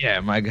 Oh,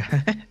 yeah, my guy.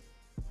 Hey,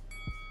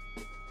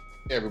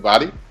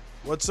 everybody.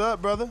 What's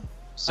up, brother?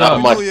 I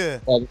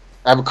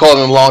haven't called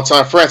in a long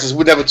time. Francis,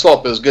 we never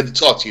talked, but it was good to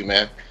talk to you,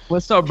 man.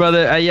 What's up,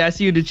 brother? Yeah, I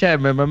see you in the chat,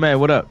 man. My man,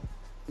 what up?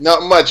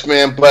 Not much,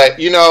 man, but,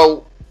 you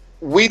know,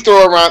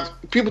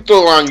 people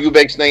throw around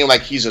Eubanks' name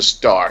like he's a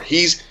star.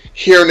 He's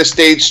here on the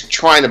stage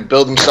trying to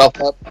build himself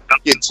up,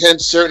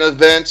 attend certain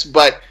events,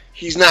 but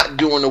he's not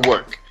doing the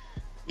work.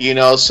 You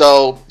know,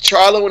 so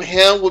Charlo and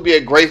him would be a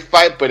great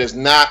fight, but it's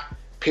not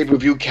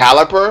pay-per-view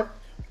caliber.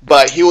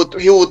 But he'll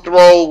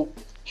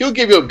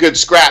give you a good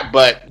scrap,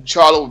 but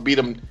Charlo would beat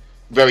him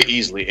very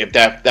easily if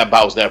that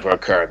bout was ever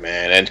occurred,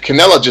 man. And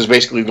Canelo just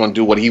basically going to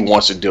do what he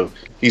wants to do.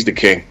 He's the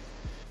king.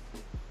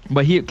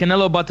 But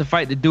Canelo about to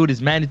fight the dude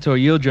is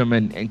mandatory Yildirim,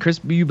 and Chris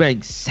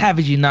Eubank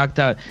savagely knocked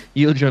out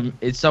Yildirim.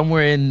 It's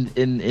somewhere in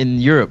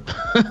Europe.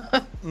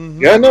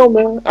 Yeah, I know,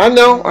 man. I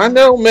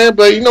know, man.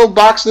 But you know,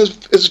 boxing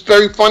is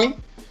very funny,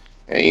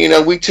 and you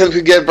know we tend to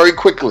forget very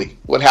quickly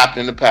what happened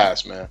in the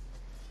past, man.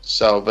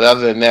 So, but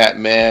other than that,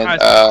 man,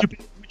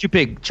 would you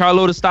pick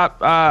Charlo to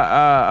stop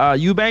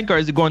Eubank, or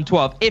is it going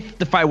 12 if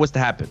the fight was to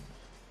happen?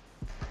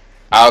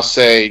 I'll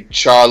say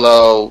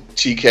Charlo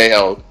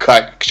TKO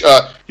cut.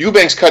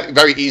 Eubanks cut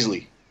very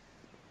easily.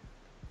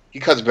 He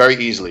cuts very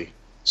easily.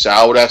 So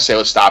I would have to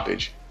say a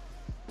stoppage.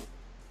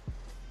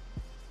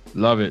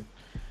 Love it.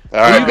 All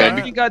right,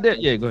 man. You got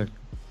that? Yeah, go ahead.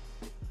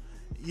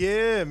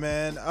 Yeah,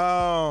 man.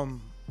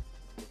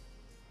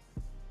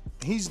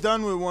 He's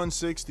done with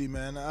 160,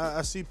 man.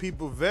 I see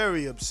people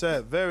very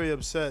upset, very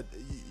upset.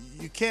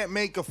 you can't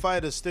make a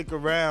fighter stick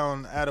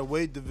around at a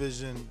weight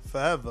division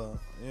forever.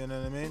 You know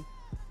what I mean?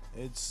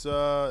 It's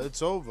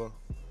over.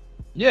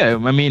 Yeah,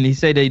 I mean, he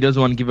said that he doesn't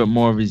want to give up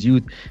more of his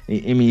youth.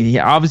 I mean,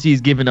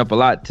 he's giving up a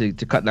lot to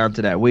cut down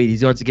to that weight.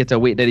 He wants to get to a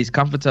weight that he's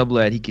comfortable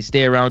at. He can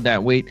stay around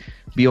that weight,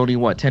 be only,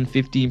 10,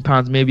 15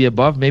 pounds maybe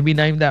above, maybe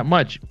not even that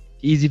much.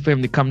 Easy for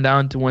him to come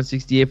down to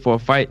 168 for a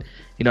fight.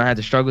 You know, I had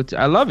to struggle to.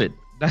 I love it.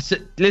 That's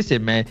it.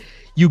 Listen, man,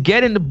 you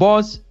get in the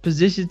boss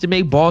position to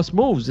make boss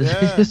moves. Yeah.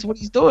 That's what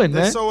he's doing,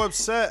 They're man. so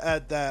upset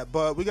at that,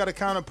 but we got a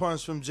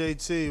counterpunch from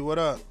JT. What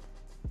up?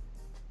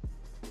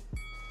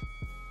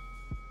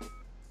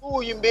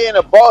 Ooh, you being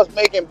a boss,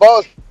 making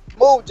boss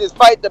moves, just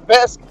fight the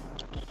best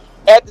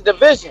at the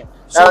division.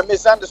 Now the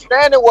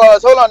misunderstanding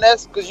was, hold on,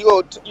 that's because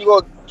you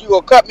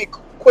go cut me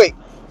quick.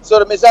 So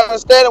the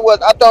misunderstanding was,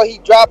 I thought he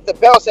dropped the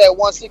belts at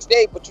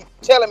 168, but you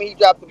telling me he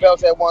dropped the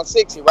belts at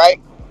 160, right?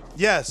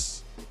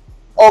 Yes.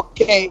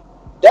 Okay,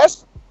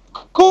 that's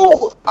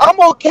cool. I'm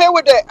okay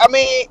with that. I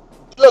mean,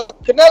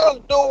 look,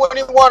 Canelo do what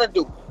he want to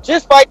do.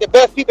 Just fight the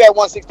best people at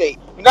 168.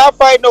 You're not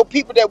fighting no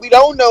people that we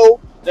don't know.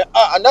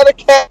 Another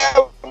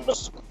cameraman,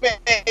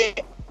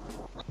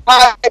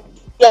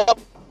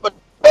 but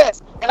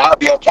best, and I'll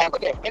be okay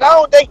with that. And I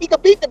don't think he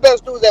could beat the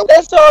best dudes.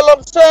 That's all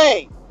I'm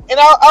saying. And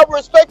I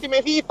respect him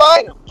if he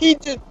fight him. He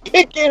just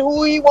picking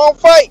who he won't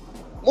fight,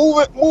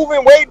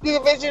 moving weight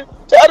division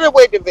to other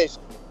weight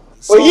division.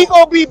 But he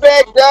gonna be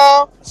back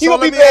down. He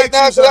gonna be back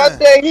down because I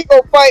said he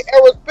gonna fight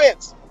Errol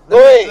Spence. Go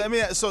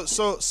ahead.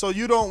 So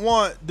you don't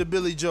want the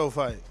Billy Joe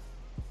fight?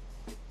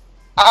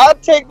 I'll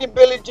take the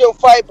Billy Joe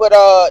fight, but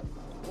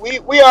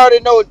we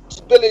already know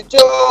Billy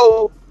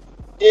Joe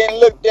didn't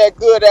look that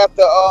good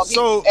after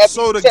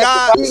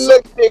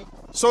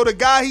the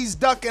guy he's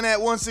ducking at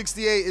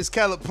 168 is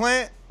Caleb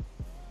Plant.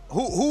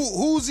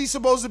 Who's he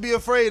supposed to be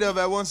afraid of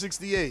at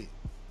 168?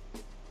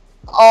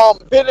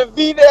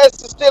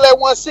 Benavidez is still at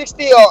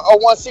 160 or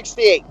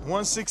 168?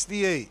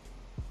 168.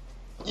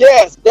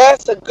 Yes,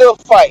 that's a good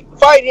fight.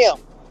 Fight him.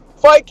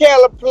 Fight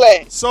Caleb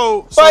Plant.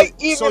 Fight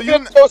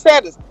Joe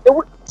Sanders.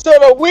 So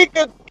the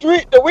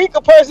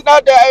weaker person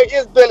out there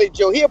is Billy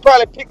Joe. He'll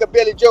probably pick a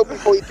Billy Joe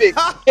before he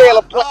picks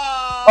Caleb Plant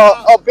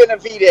or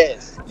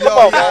Benavidez. Come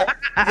on, man.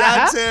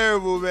 Y'all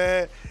terrible,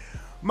 man.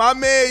 My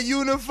man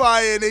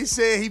unifying, they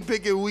said he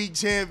picking weak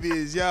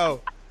champions,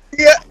 yo.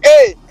 Yeah,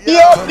 hey,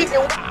 y'all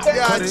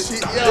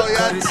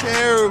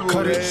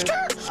terrible, man.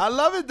 I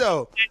love it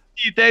though.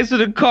 Thanks for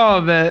the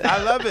call, man.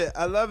 I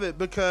love it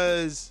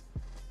because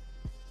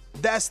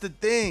that's the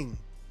thing.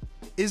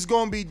 It's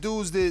gonna be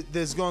dudes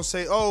that's gonna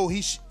say, "Oh,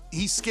 he's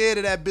scared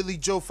of that Billy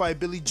Joe fight."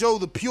 Billy Joe,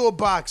 the pure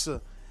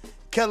boxer.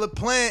 Caleb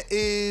Plant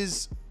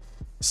is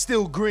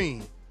still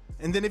green,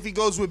 and then if he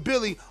goes with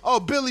Billy, oh,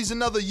 Billy's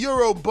another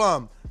Euro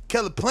bum.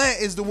 Caleb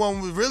Plant is the one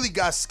who really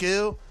got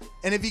skill,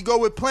 and if you go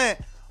with Plant,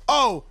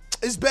 oh,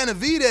 it's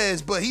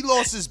Benavidez, but he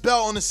lost his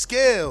belt on the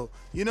scale.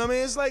 You know what I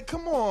mean? It's like,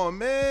 come on,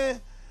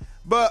 man.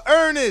 But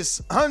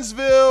Ernest,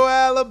 Huntsville,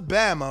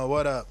 Alabama,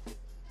 what up?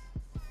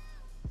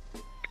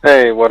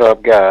 Hey, what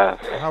up, guys?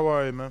 How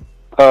are you, man?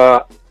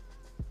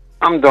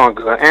 I'm doing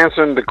good.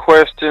 Answering the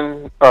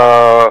question,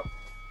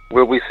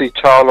 will we see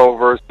Charlo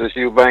versus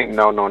Eubank?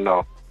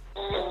 No.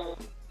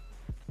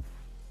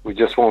 We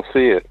just won't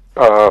see it.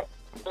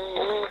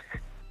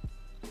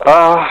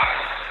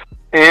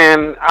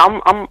 And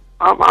I'm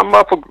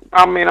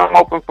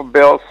open for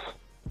belts,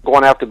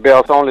 going after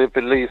belts only if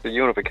it leads to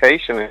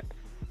unification. And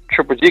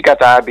Triple G got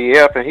the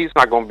IBF, and he's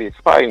not going to be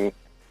fighting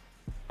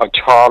a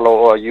Charlo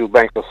or a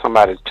Eubank or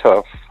somebody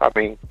tough. I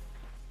mean,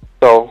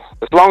 so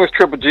as long as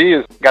Triple G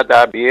has got the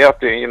IBF,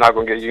 then you're not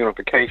going to get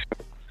unification.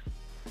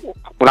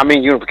 When I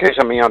mean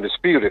unification, I mean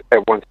undisputed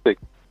at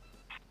 160.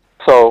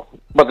 So,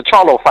 but the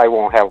Charlo fight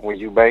won't happen with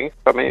Eubank.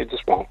 I mean, it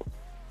just won't.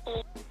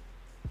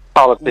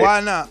 Politics. Why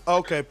not?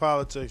 Okay,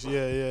 politics.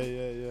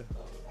 Yeah.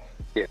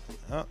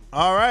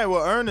 All right.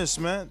 Well, Ernest,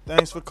 man,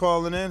 thanks for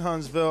calling in.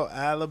 Huntsville,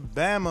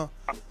 Alabama.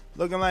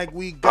 Looking like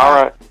we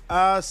got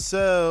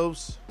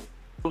ourselves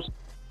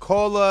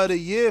caller of the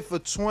year for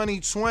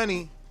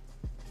 2020.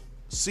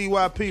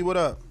 CYP, what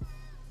up?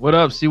 What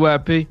up,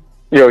 CYP?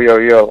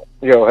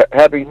 Yo,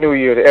 Happy New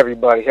Year to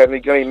everybody. Let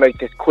me make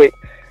this quick.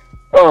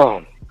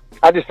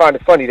 I just find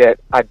it funny that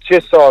I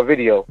just saw a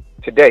video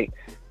today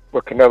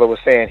where Canelo was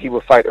saying he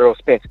would fight Errol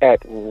Spence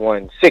at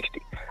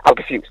 160. I'm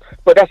confused.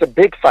 But that's a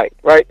big fight,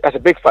 right? That's a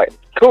big fight.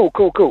 Cool.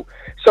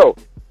 So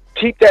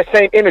keep that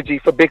same energy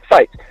for big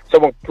fights.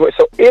 So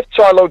if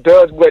Charlo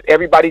does what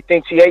everybody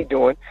thinks he ain't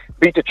doing,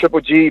 beat the Triple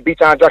G,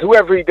 beat Andrade,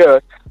 whoever he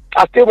does,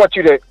 I still want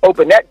you to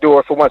open that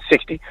door for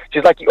 160,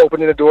 just like you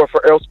opening the door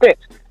for Errol Spence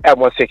at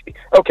 160.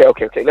 Okay.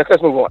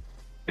 Let's move on.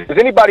 Does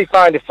anybody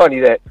find it funny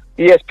that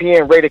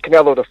ESPN rated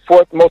Canelo the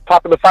 4th most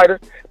popular fighter,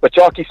 but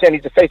y'all keep saying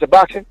he's the face of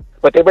boxing,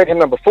 but they rated him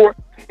number 4,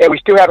 and we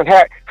still haven't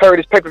heard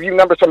his pay-per-view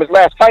numbers from his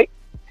last fight?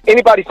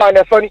 Anybody find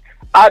that funny?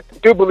 I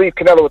do believe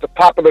Canelo was a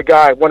popular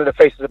guy, one of the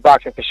faces of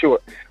boxing for sure.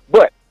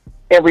 But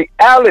in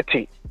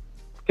reality,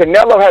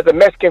 Canelo has a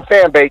Mexican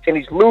fan base, and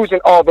he's losing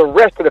all the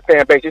rest of the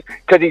fan bases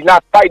because he's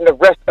not fighting the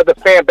rest of the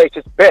fan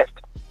base's best.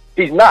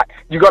 He's not.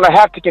 You're going to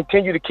have to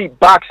continue to keep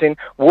boxing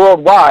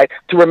worldwide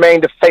to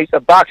remain the face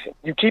of boxing.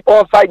 You keep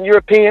on fighting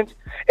Europeans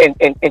and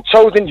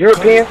chosen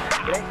Europeans.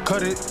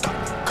 Cut it.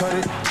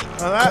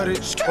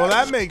 Well,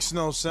 that makes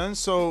no sense.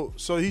 So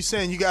he's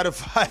saying you got to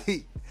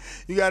fight.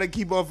 You got to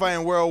keep on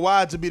fighting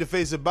worldwide to be the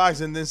face of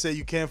boxing and then say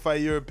you can't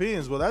fight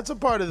Europeans. Well, that's a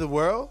part of the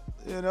world.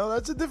 You know,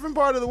 that's a different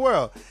part of the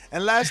world.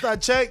 And last I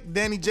checked,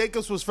 Danny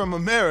Jacobs was from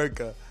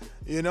America,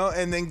 you know,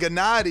 and then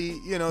Gennady,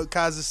 you know,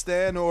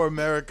 Kazakhstan or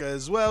America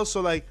as well. So,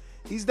 like,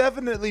 he's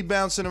definitely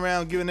bouncing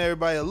around, giving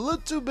everybody a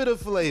little bit of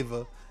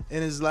flavor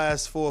in his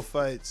last 4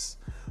 fights.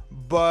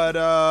 But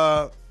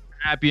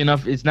happy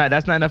enough, that's not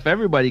enough for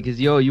everybody, because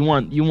you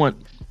want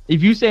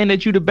if you saying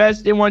that you the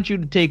best, they want you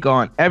to take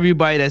on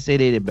everybody that say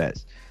they the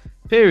best.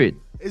 Period.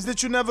 Is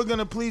that you're never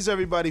gonna please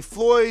everybody.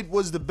 Floyd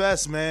was the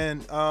best,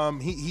 man.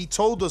 He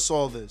told us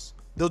all this.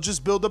 They'll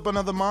just build up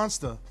another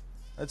monster.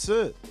 That's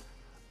it.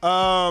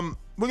 We're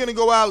gonna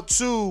go out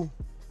to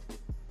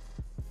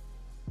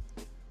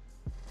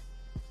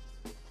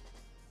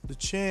the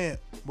champ.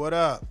 What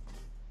up?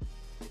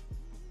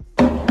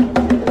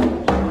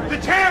 The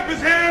champ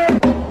is here!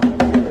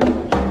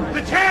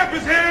 The champ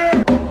is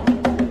here!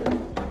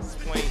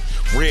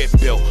 Red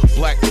belt,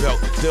 black belt,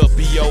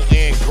 WO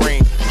and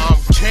green. I'm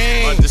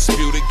king.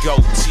 Undisputed GOAT,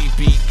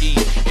 TBE.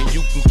 And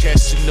you can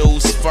catch the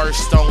news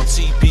first on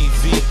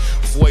TBV.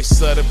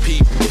 Voice of the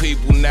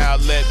people now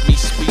let me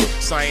speak.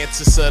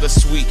 Scientists of the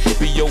sweet,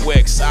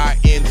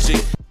 BOXING.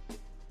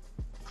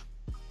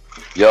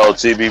 Yo,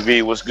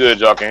 TBV, what's good?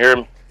 Y'all can hear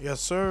me?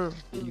 Yes, sir.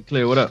 You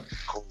clear, what up?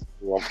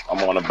 Cool.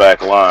 I'm on the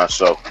back line,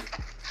 so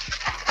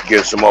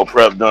get some more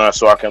prep done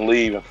so I can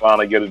leave and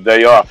finally get a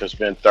day off. It's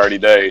been 30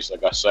 days,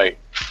 like I say.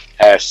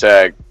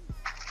 Hashtag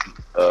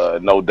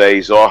no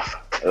days off.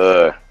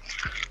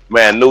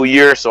 Man, new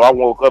year, so I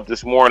woke up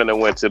this morning and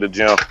went to the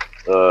gym.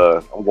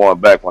 I'm going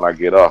back when I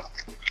get off.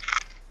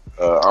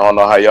 I don't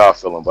know how y'all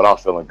feeling, but I'm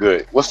feeling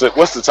good. What's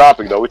the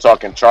topic, though? We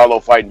talking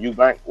Charlo fighting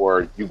Eubank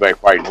or Eubank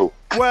fighting who?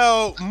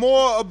 Well,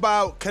 more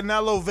about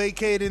Canelo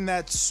vacating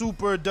that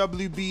Super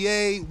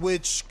WBA,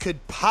 which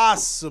could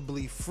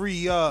possibly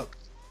free up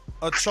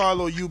a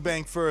Charlo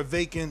Eubank for a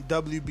vacant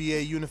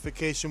WBA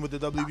unification with the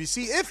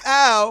WBC. If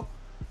Al,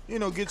 you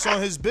know, gets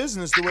on his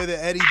business the way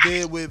that Eddie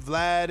did with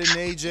Vlad and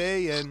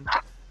AJ and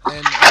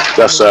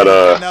that's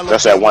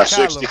at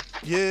 160.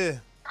 Yeah.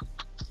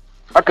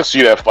 I could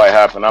see that fight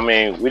happen. I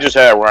mean, we just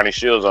had Ronnie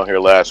Shields on here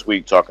last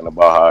week talking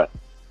about how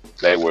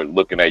they were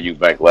looking at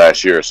Eubank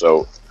last year.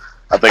 So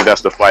I think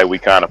that's the fight we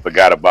kind of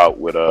forgot about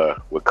with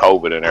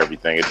COVID and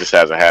everything. It just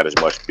hasn't had as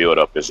much build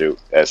up as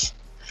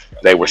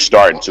they were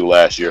starting to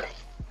last year.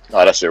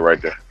 Oh, that's it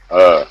right there.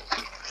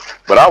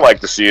 But I like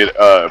to see it.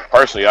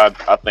 Personally, I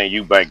think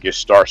Eubank gets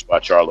starched by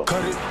Charlo.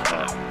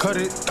 Cut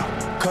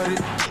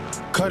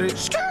it.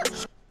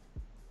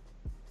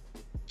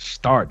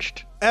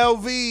 Starched.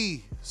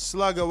 LV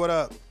Slugger, what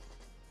up?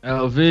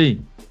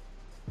 LV.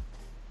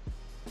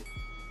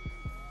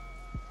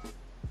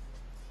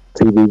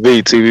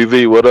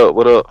 TVV, what up?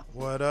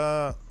 What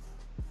up?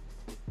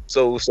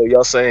 So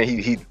y'all saying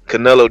he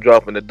Canelo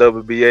dropping the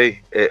WBA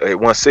at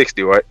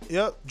 160, right?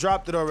 Yep,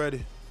 dropped it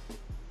already.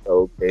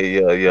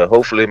 Okay, yeah.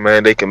 Hopefully,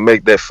 man, they can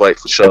make that fight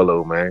for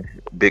Charlo, man.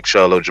 Big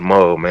Charlo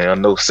Jamal, man. I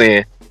know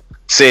seeing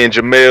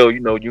Jamel, you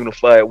know,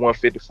 unify at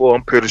 154.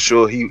 I'm pretty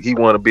sure he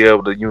want to be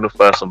able to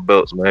unify some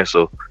belts, man.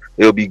 So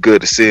it'll be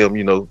good to see him,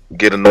 you know,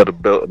 get another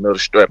belt, another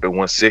strap at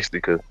 160,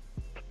 because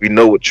we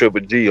know what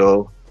Triple G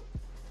on.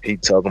 He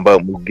talking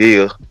about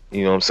Mugia,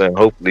 you know what I'm saying?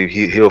 Hopefully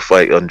he'll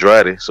fight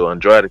Andrade, so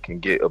Andrade can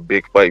get a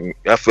big fight.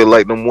 I feel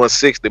like them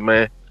 160,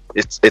 man,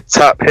 it's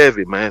top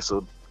heavy, man.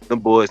 So them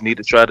boys need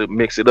to try to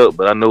mix it up.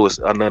 But I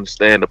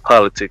understand the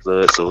politics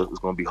of it, so it's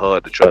gonna be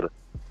hard to try to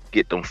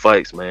get them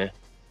fights, man.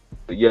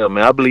 But yeah,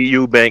 man, I believe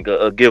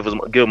Eubank give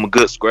him a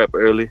good scrap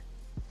early,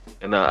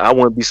 and I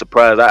wouldn't be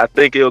surprised. I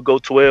think it'll go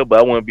 12, but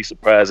I wouldn't be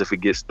surprised if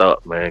it gets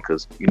stopped, man,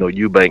 because you know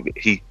Eubank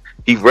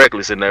he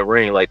reckless in that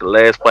ring. Like the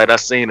last fight I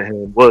seen of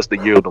him was the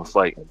Yildirim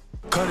fight.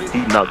 He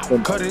knocked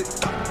him. Cut it.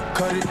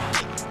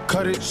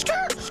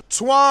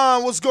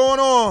 Twan, what's going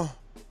on?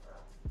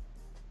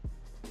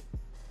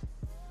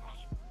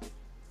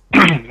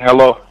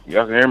 Hello,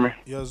 y'all can hear me?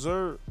 Yes,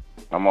 sir.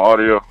 I'm on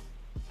audio.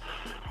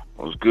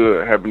 What's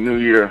good? Happy New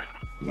Year.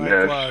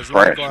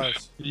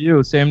 Likewise.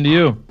 Same to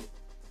you.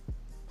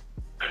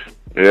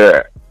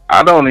 Yeah,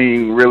 I don't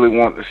even really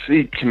want to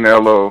see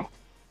Canelo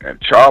and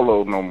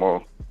Charlo no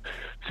more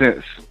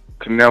since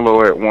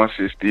Canelo at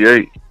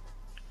 168.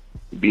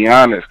 To be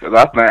honest, because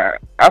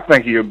I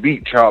think he'll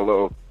beat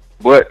Charlo,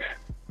 but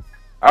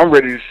I'm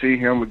ready to see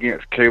him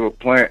against Caleb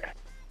Plant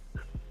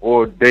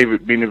or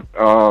David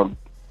Benavidez.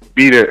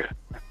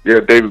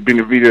 David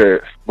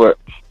Benavidez, but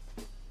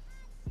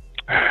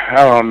I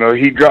don't know.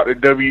 He dropped the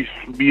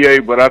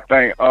WBA, but I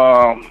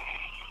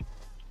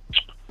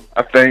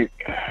think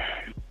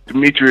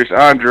Demetrius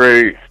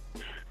Andrade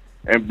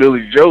and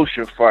Billy Joe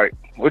should fight.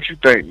 What you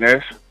think,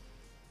 Ness?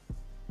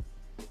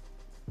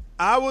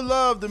 I would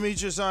love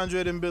Demetrius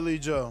Andrade and Billy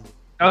Joe.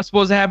 That was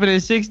supposed to happen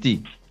at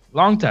 60.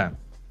 Long time.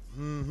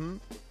 Mm-hmm.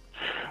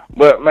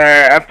 But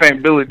man, I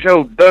think Billy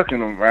Joe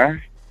ducking him,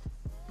 man.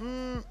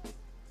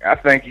 I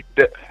think he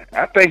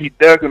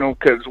ducking him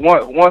because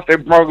once they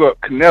brought up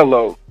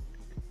Canelo,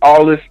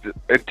 all this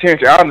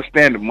attention. I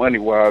understand the money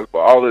wise, but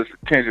all this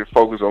attention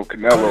focused on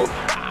Canelo.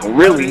 And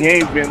really, he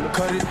ain't been.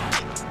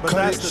 But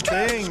that's the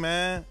thing,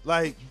 man.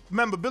 Like,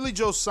 remember Billy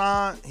Joe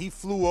signed? He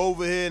flew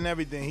over here and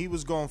everything. He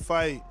was gonna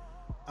fight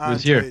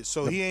Andre,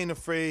 so he ain't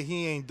afraid.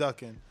 He ain't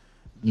ducking.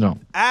 No.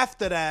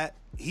 After that,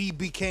 he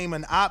became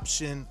an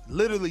option.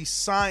 Literally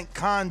signed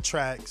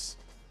contracts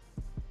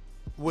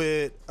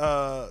with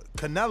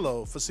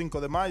Canelo for Cinco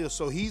de Mayo.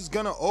 So he's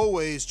gonna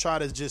always try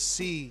to just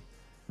see,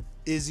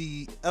 is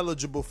he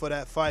eligible for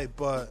that fight?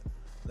 But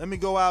let me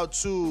go out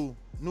to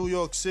New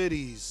York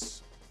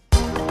City's.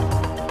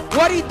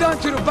 What he done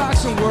to the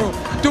boxing world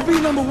to be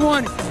number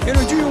one in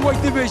the junior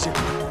weight division.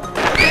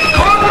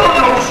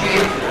 Carlo knows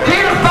shit.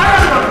 Peter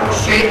Fowler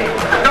knows shit.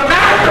 The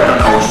master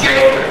knows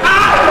shit. I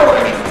know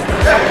it.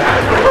 I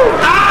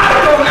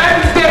know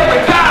everything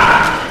but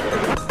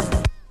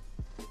God.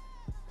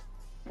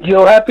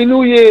 Yo, Happy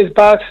New Year's,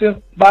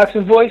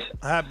 boxing voice.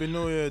 Happy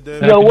New Year,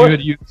 David. Yo, Happy what? New Year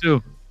to you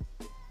too.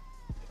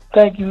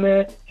 Thank you,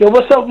 man. Yo,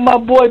 what's up with my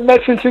boy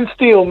Mexican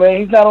Steel,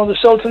 man? He's not on the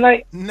show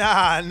tonight?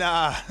 Nah.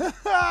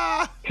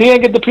 He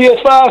ain't get the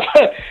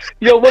PS5?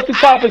 Yo, what's the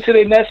topic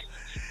today, Ness?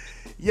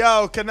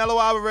 Yo, Canelo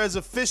Alvarez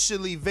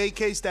officially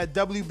vacates that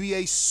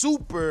WBA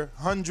Super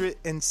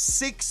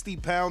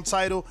 160-pound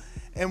title.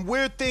 And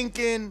we're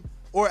thinking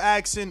or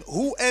asking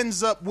who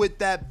ends up with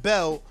that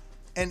belt.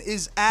 And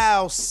is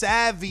Al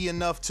savvy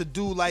enough to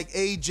do like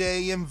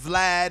AJ and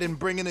Vlad and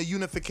bring in a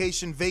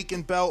unification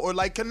vacant belt, or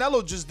like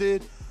Canelo just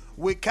did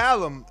with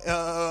Callum,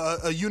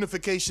 a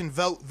unification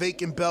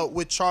vacant belt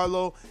with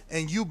Charlo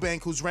and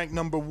Eubank, who's ranked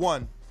number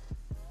 1.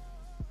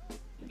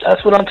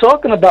 That's what I'm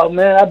talking about,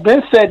 man. I've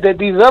been said that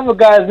these other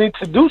guys need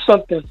to do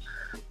something.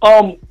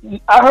 I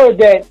heard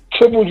that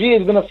Triple G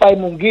is going to fight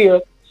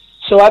Munguia,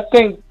 so I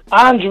think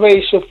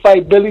Andre should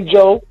fight Billy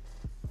Joe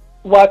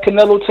while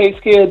Canelo takes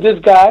care of this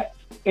guy,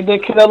 and then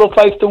Canelo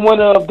fights the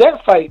winner of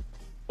that fight.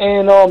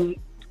 And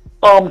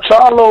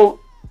Charlo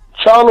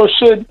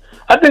should.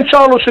 I think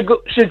Charlo should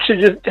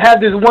just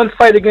have this one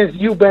fight against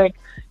Eubank,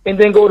 and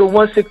then go to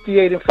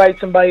 168 and fight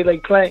somebody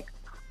like Plank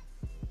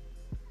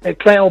or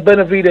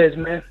Benavidez,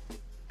 man.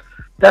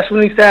 That's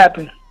what needs to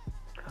happen.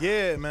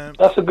 Yeah, man.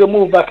 That's a good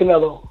move by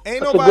Canelo.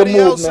 Ain't That's nobody a good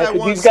move, else man, at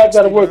 'cause these guys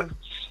got to work. Man.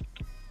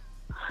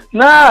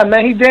 Nah,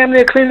 man, he damn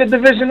near cleaned the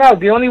division out.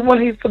 The only one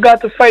he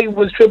forgot to fight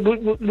was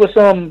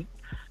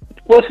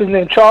what's his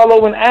name,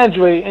 Charlo and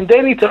Andre, and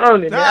they need to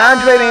earn it. Man.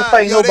 Andre ain't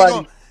fighting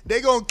nobody. They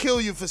gonna kill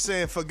you for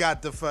saying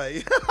forgot to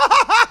fight.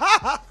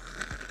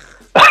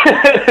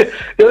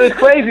 It was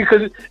crazy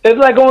because it's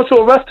like going to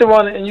a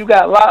restaurant and you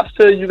got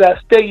lobster, you got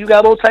steak, you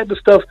got all type of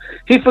stuff.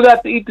 He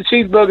forgot to eat the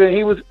cheeseburger and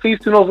he was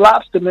feasting off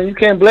lobster, man. You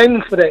can't blame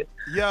him for that.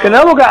 Yo.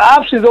 Canelo got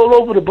options all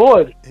over the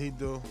board. He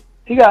do.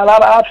 He got a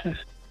lot of options.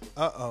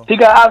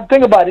 Think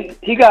about it.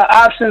 He got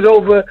options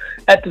over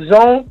at the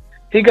Zone.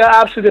 He got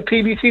options at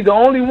PBC. The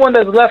only one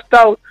that's left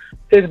out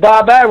is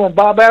Bob Arum.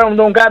 Bob Arum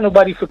don't got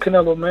nobody for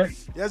Canelo, man.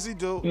 Yes, he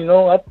do. You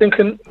know, I think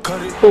Cut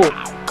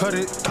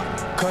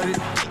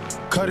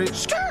it.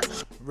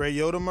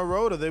 Ryota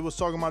Maroda, they was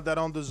talking about that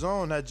on the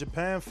Zone, that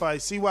Japan fight.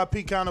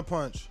 CYP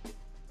counterpunch.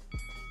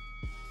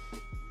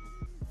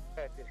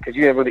 Because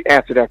you didn't really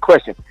answer that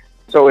question.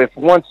 So if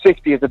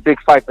 160 is a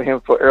big fight for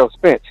him for Errol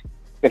Spence,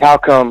 then how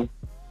come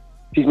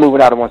he's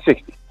moving out of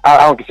 160?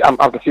 I'm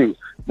confused.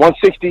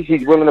 160,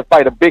 he's willing to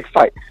fight a big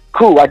fight.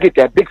 Cool, I get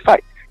that, big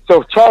fight.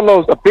 So if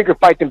Charlo's a bigger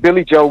fight than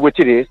Billy Joe, which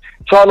it is,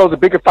 Charlo's a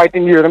bigger fight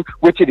than Yildirim,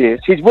 which it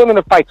is, he's willing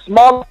to fight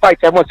smaller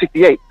fights at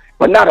 168,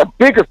 but not a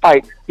bigger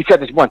fight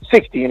because it's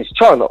 160 and it's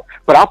Charlo.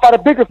 But I'll fight a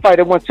bigger fight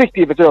at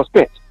 160 if it's Errol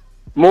Spence.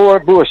 More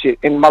bullshit.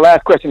 And my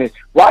last question is,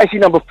 why is he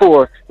number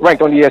 4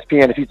 ranked on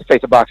ESPN if he's the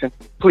face of boxing?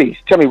 Please,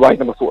 tell me why he's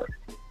number 4.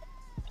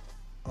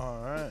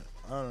 All right.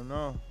 I don't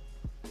know.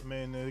 I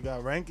mean, they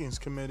got rankings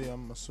committee,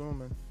 I'm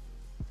assuming.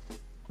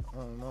 I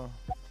don't know.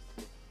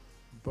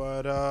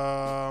 But,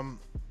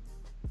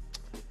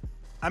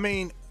 I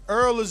mean,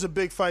 Earl is a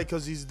big fight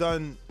because he's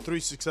done 3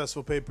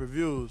 successful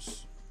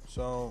pay-per-views.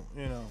 So,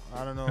 you know,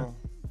 I don't know.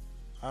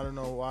 I don't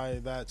know why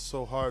that's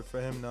so hard for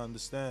him to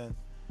understand.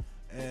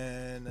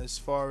 And as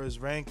far as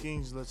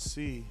rankings, let's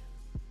see.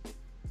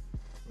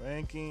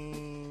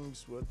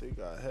 Rankings, what they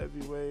got?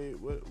 Heavyweight.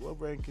 What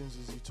rankings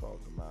is he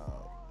talking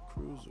about?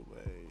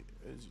 Cruiserweight.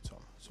 What is he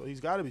talking? So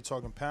he's got to be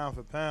talking pound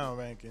for pound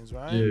rankings,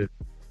 right? Yeah.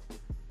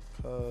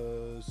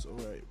 Cause all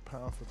right,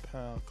 pound for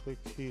pound. Click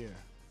here.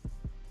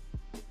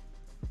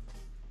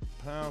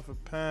 Pound for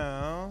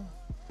pound.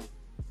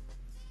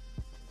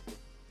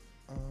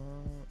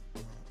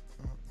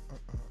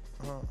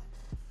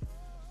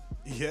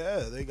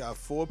 Yeah, they got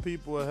 4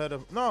 people ahead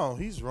of. No,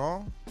 he's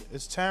wrong.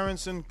 It's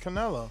Terrence and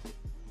Canelo.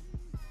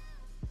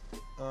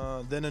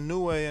 Then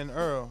Inoue and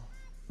Earl.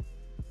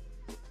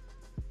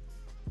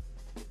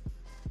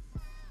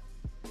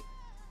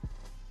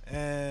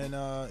 And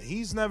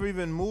he's never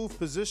even moved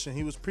position.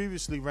 He was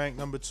previously ranked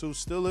number 2,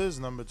 still is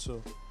number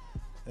 2.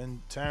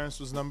 And Terrence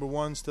was number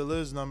 1, still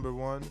is number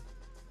 1.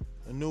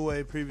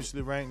 Inoue,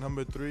 previously ranked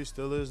number 3,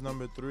 still is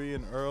number 3.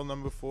 And Earl,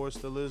 number 4,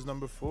 still is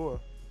number 4.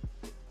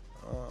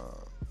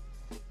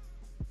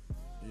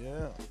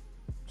 Yeah.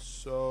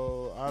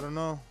 So, I don't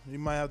know. You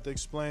might have to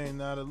explain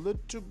that a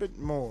little bit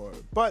more.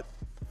 But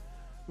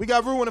we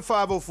got Rue in the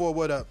 504.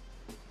 What up?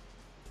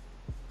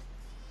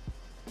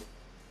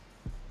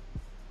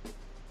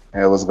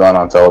 Hey, what's going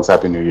on, fellas?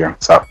 Happy New Year.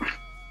 What's up?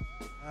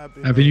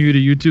 Happy New Year to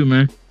you too,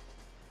 man.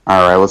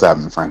 All right, what's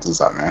happening, friends?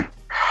 What's up, man?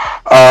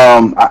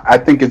 I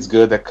think it's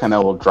good that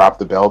Canelo dropped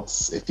the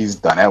belts. If he's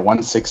done at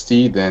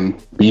 160,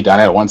 then be done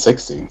at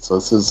 160. So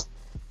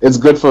it's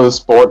good for the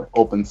sport,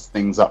 opens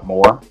things up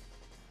more.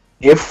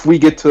 If we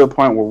get to a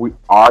point where we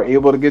are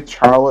able to get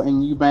Charlo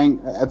and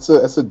Eubank,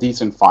 that's a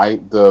decent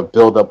fight. The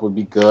build-up would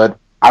be good.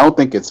 I don't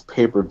think it's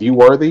pay-per-view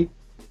worthy,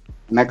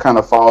 and that kind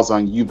of falls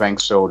on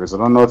Eubank's shoulders. I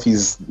don't know if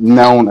he's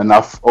known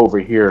enough over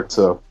here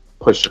to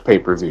push the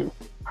pay-per-view.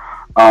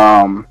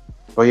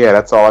 But yeah,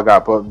 that's all I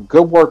got. But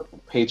good work,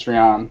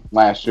 Patreon,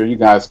 last year. You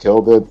guys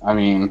killed it. I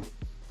mean,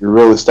 you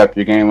really stepped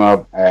your game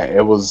up.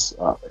 It was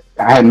I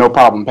had no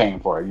problem paying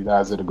for it. You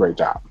guys did a great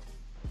job.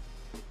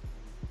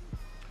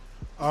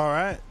 All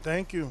right,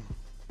 thank you.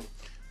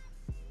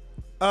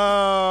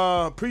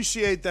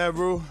 Appreciate that,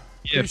 Rue.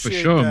 Yeah, appreciate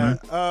for sure,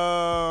 that.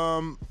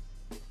 man.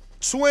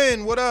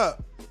 Twin, what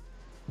up?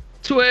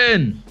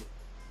 Twin.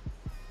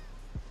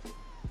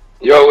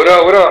 Yo, what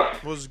up? What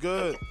up? What's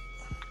good?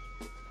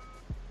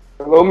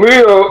 Hello,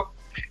 Mio.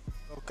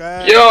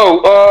 Okay.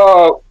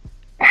 Yo,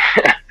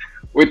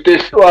 with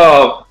this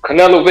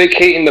Canelo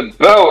vacating the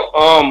belt,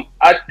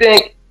 I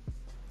think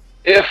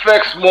it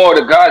affects more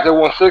the guys at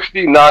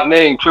 160, not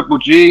named Triple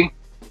G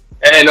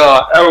and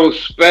Errol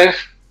Spence.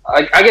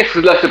 I guess it's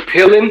less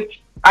appealing.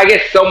 I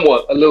guess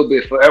somewhat a little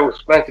bit for Errol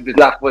Spence if it's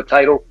not for a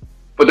title,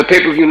 but the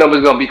pay-per-view number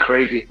is gonna be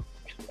crazy.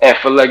 And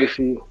for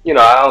legacy, you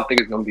know, I don't think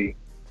it's gonna be.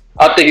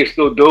 I think he'll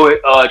still do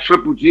it.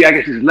 Triple G, I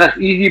guess it's less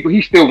easy, but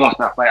he still wants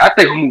that fight. I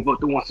think he'll move up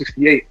to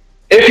 168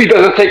 if he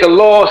doesn't take a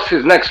loss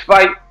his next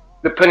fight,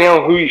 depending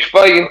on who he's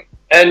fighting.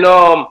 And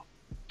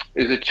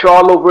is it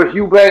Charlo versus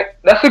Eubank?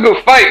 That's a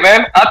good fight,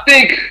 man. I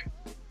think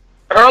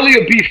early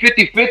it'll be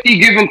 50-50,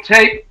 give and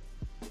take,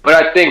 but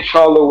I think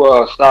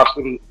Charlo stops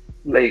him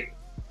late.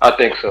 I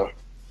think so.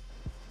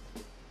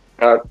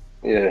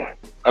 Yeah.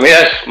 I mean,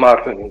 that's my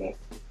opinion.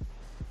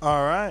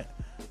 All right.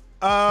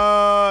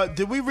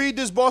 Did we read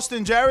this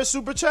Boston Jarrett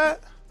super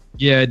chat?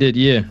 Yeah, I did.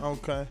 Yeah.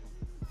 Okay.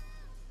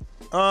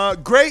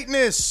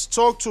 Greatness,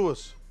 talk to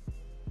us.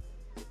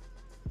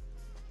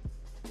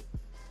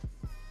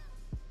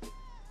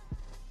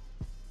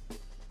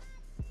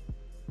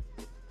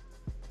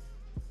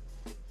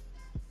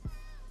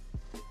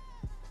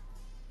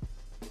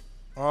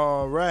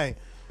 All right.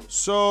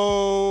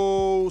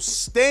 So,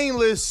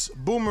 Stainless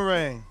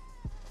Boomerang.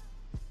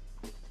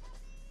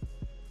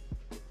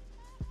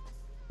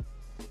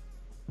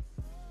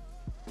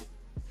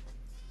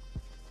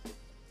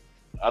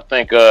 I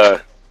think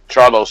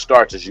Charlo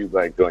starts as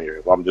Eubank Jr.,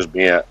 if I'm just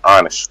being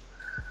honest.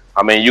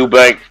 I mean,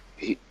 Eubank,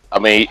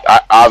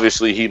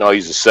 obviously,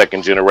 he's a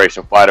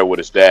second-generation fighter with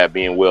his dad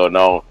being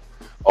well-known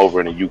over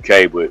in the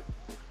UK, but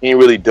he ain't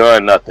really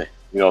done nothing,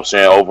 you know what I'm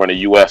saying, over in the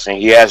US, and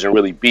he hasn't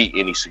really beat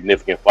any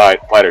significant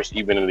fighters,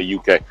 even in the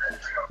UK.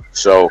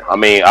 So, I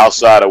mean,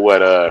 outside of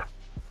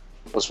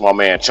what's my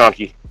man,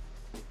 Chunky, you know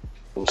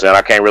what I'm saying,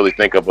 I can't really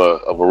think of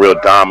a real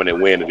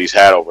dominant win that he's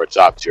had over a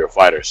top-tier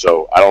fighter,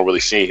 so I don't really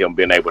see him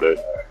being able to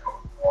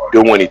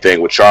do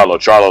anything with Charlo.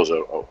 Charlo's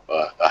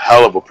a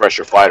hell of a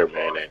pressure fighter,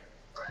 man, and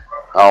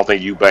I don't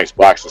think Eubank's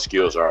boxing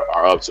skills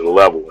are up to the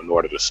level in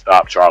order to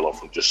stop Charlo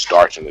from just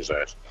starching his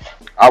ass.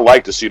 I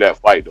like to see that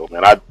fight, though,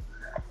 man. I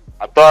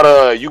thought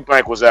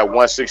Eubank was at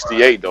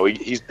 168, though.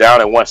 He's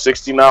down at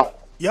 160 now?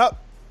 Yep.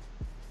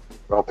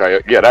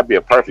 Okay, yeah, that'd be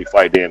a perfect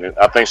fight then. And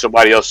I think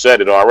somebody else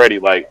said it already,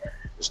 like,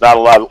 it's not a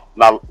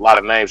lot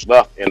of names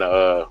left in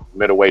the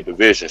middleweight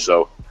division,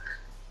 so,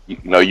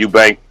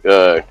 Eubank,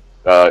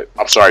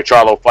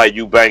 Charlo fight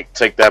Eubank,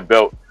 take that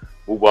belt,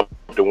 move up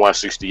to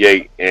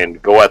 168,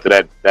 and go after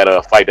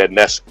that fight that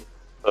Ness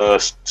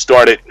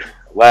started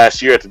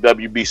last year at the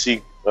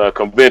WBC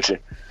convention.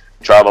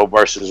 Charlo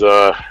versus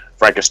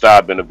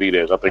Frankenstein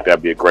Benavidez. I think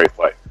that'd be a great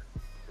fight.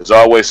 As I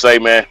always say,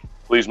 man,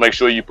 please make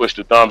sure you push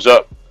the thumbs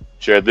up.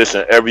 Share this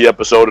in every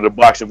episode of the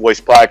Boxing Voice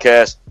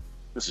podcast.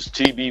 This is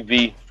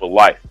TBV for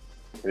life.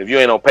 And if you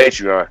ain't on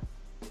Patreon,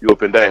 you a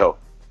pendejo.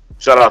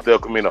 Shout out to El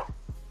Camino.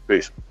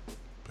 Peace.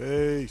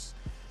 Peace.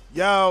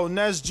 Yo,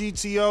 Ness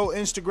GTO,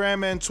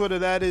 Instagram and Twitter.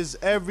 That is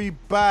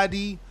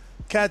everybody.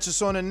 Catch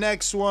us on the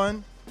next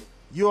one.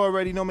 You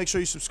already know. Make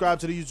sure you subscribe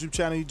to the YouTube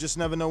channel. You just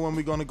never know when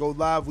we're going to go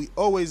live. We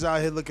always out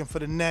here looking for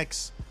the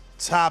next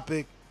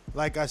topic.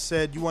 Like I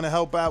said, you want to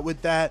help out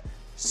with that,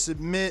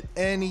 submit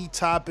any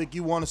topic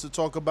you want us to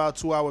talk about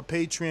to our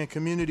Patreon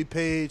community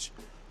page,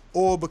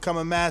 or become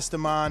a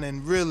mastermind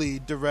and really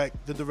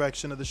direct the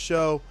direction of the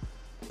show.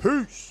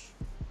 Peace.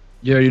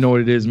 You already know what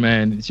it is,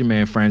 man. It's your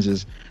man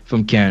Francis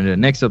from Canada.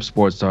 Next up,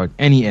 Sports Talk,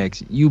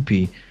 NEX, UP,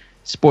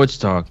 Sports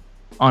Talk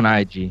on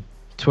IG,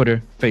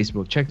 Twitter,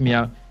 Facebook. Check me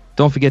out.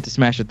 Don't forget to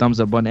smash the thumbs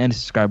up button and the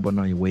subscribe button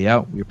on your way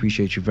out. We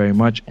appreciate you very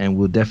much, and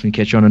we'll definitely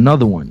catch you on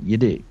another one. You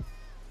dig?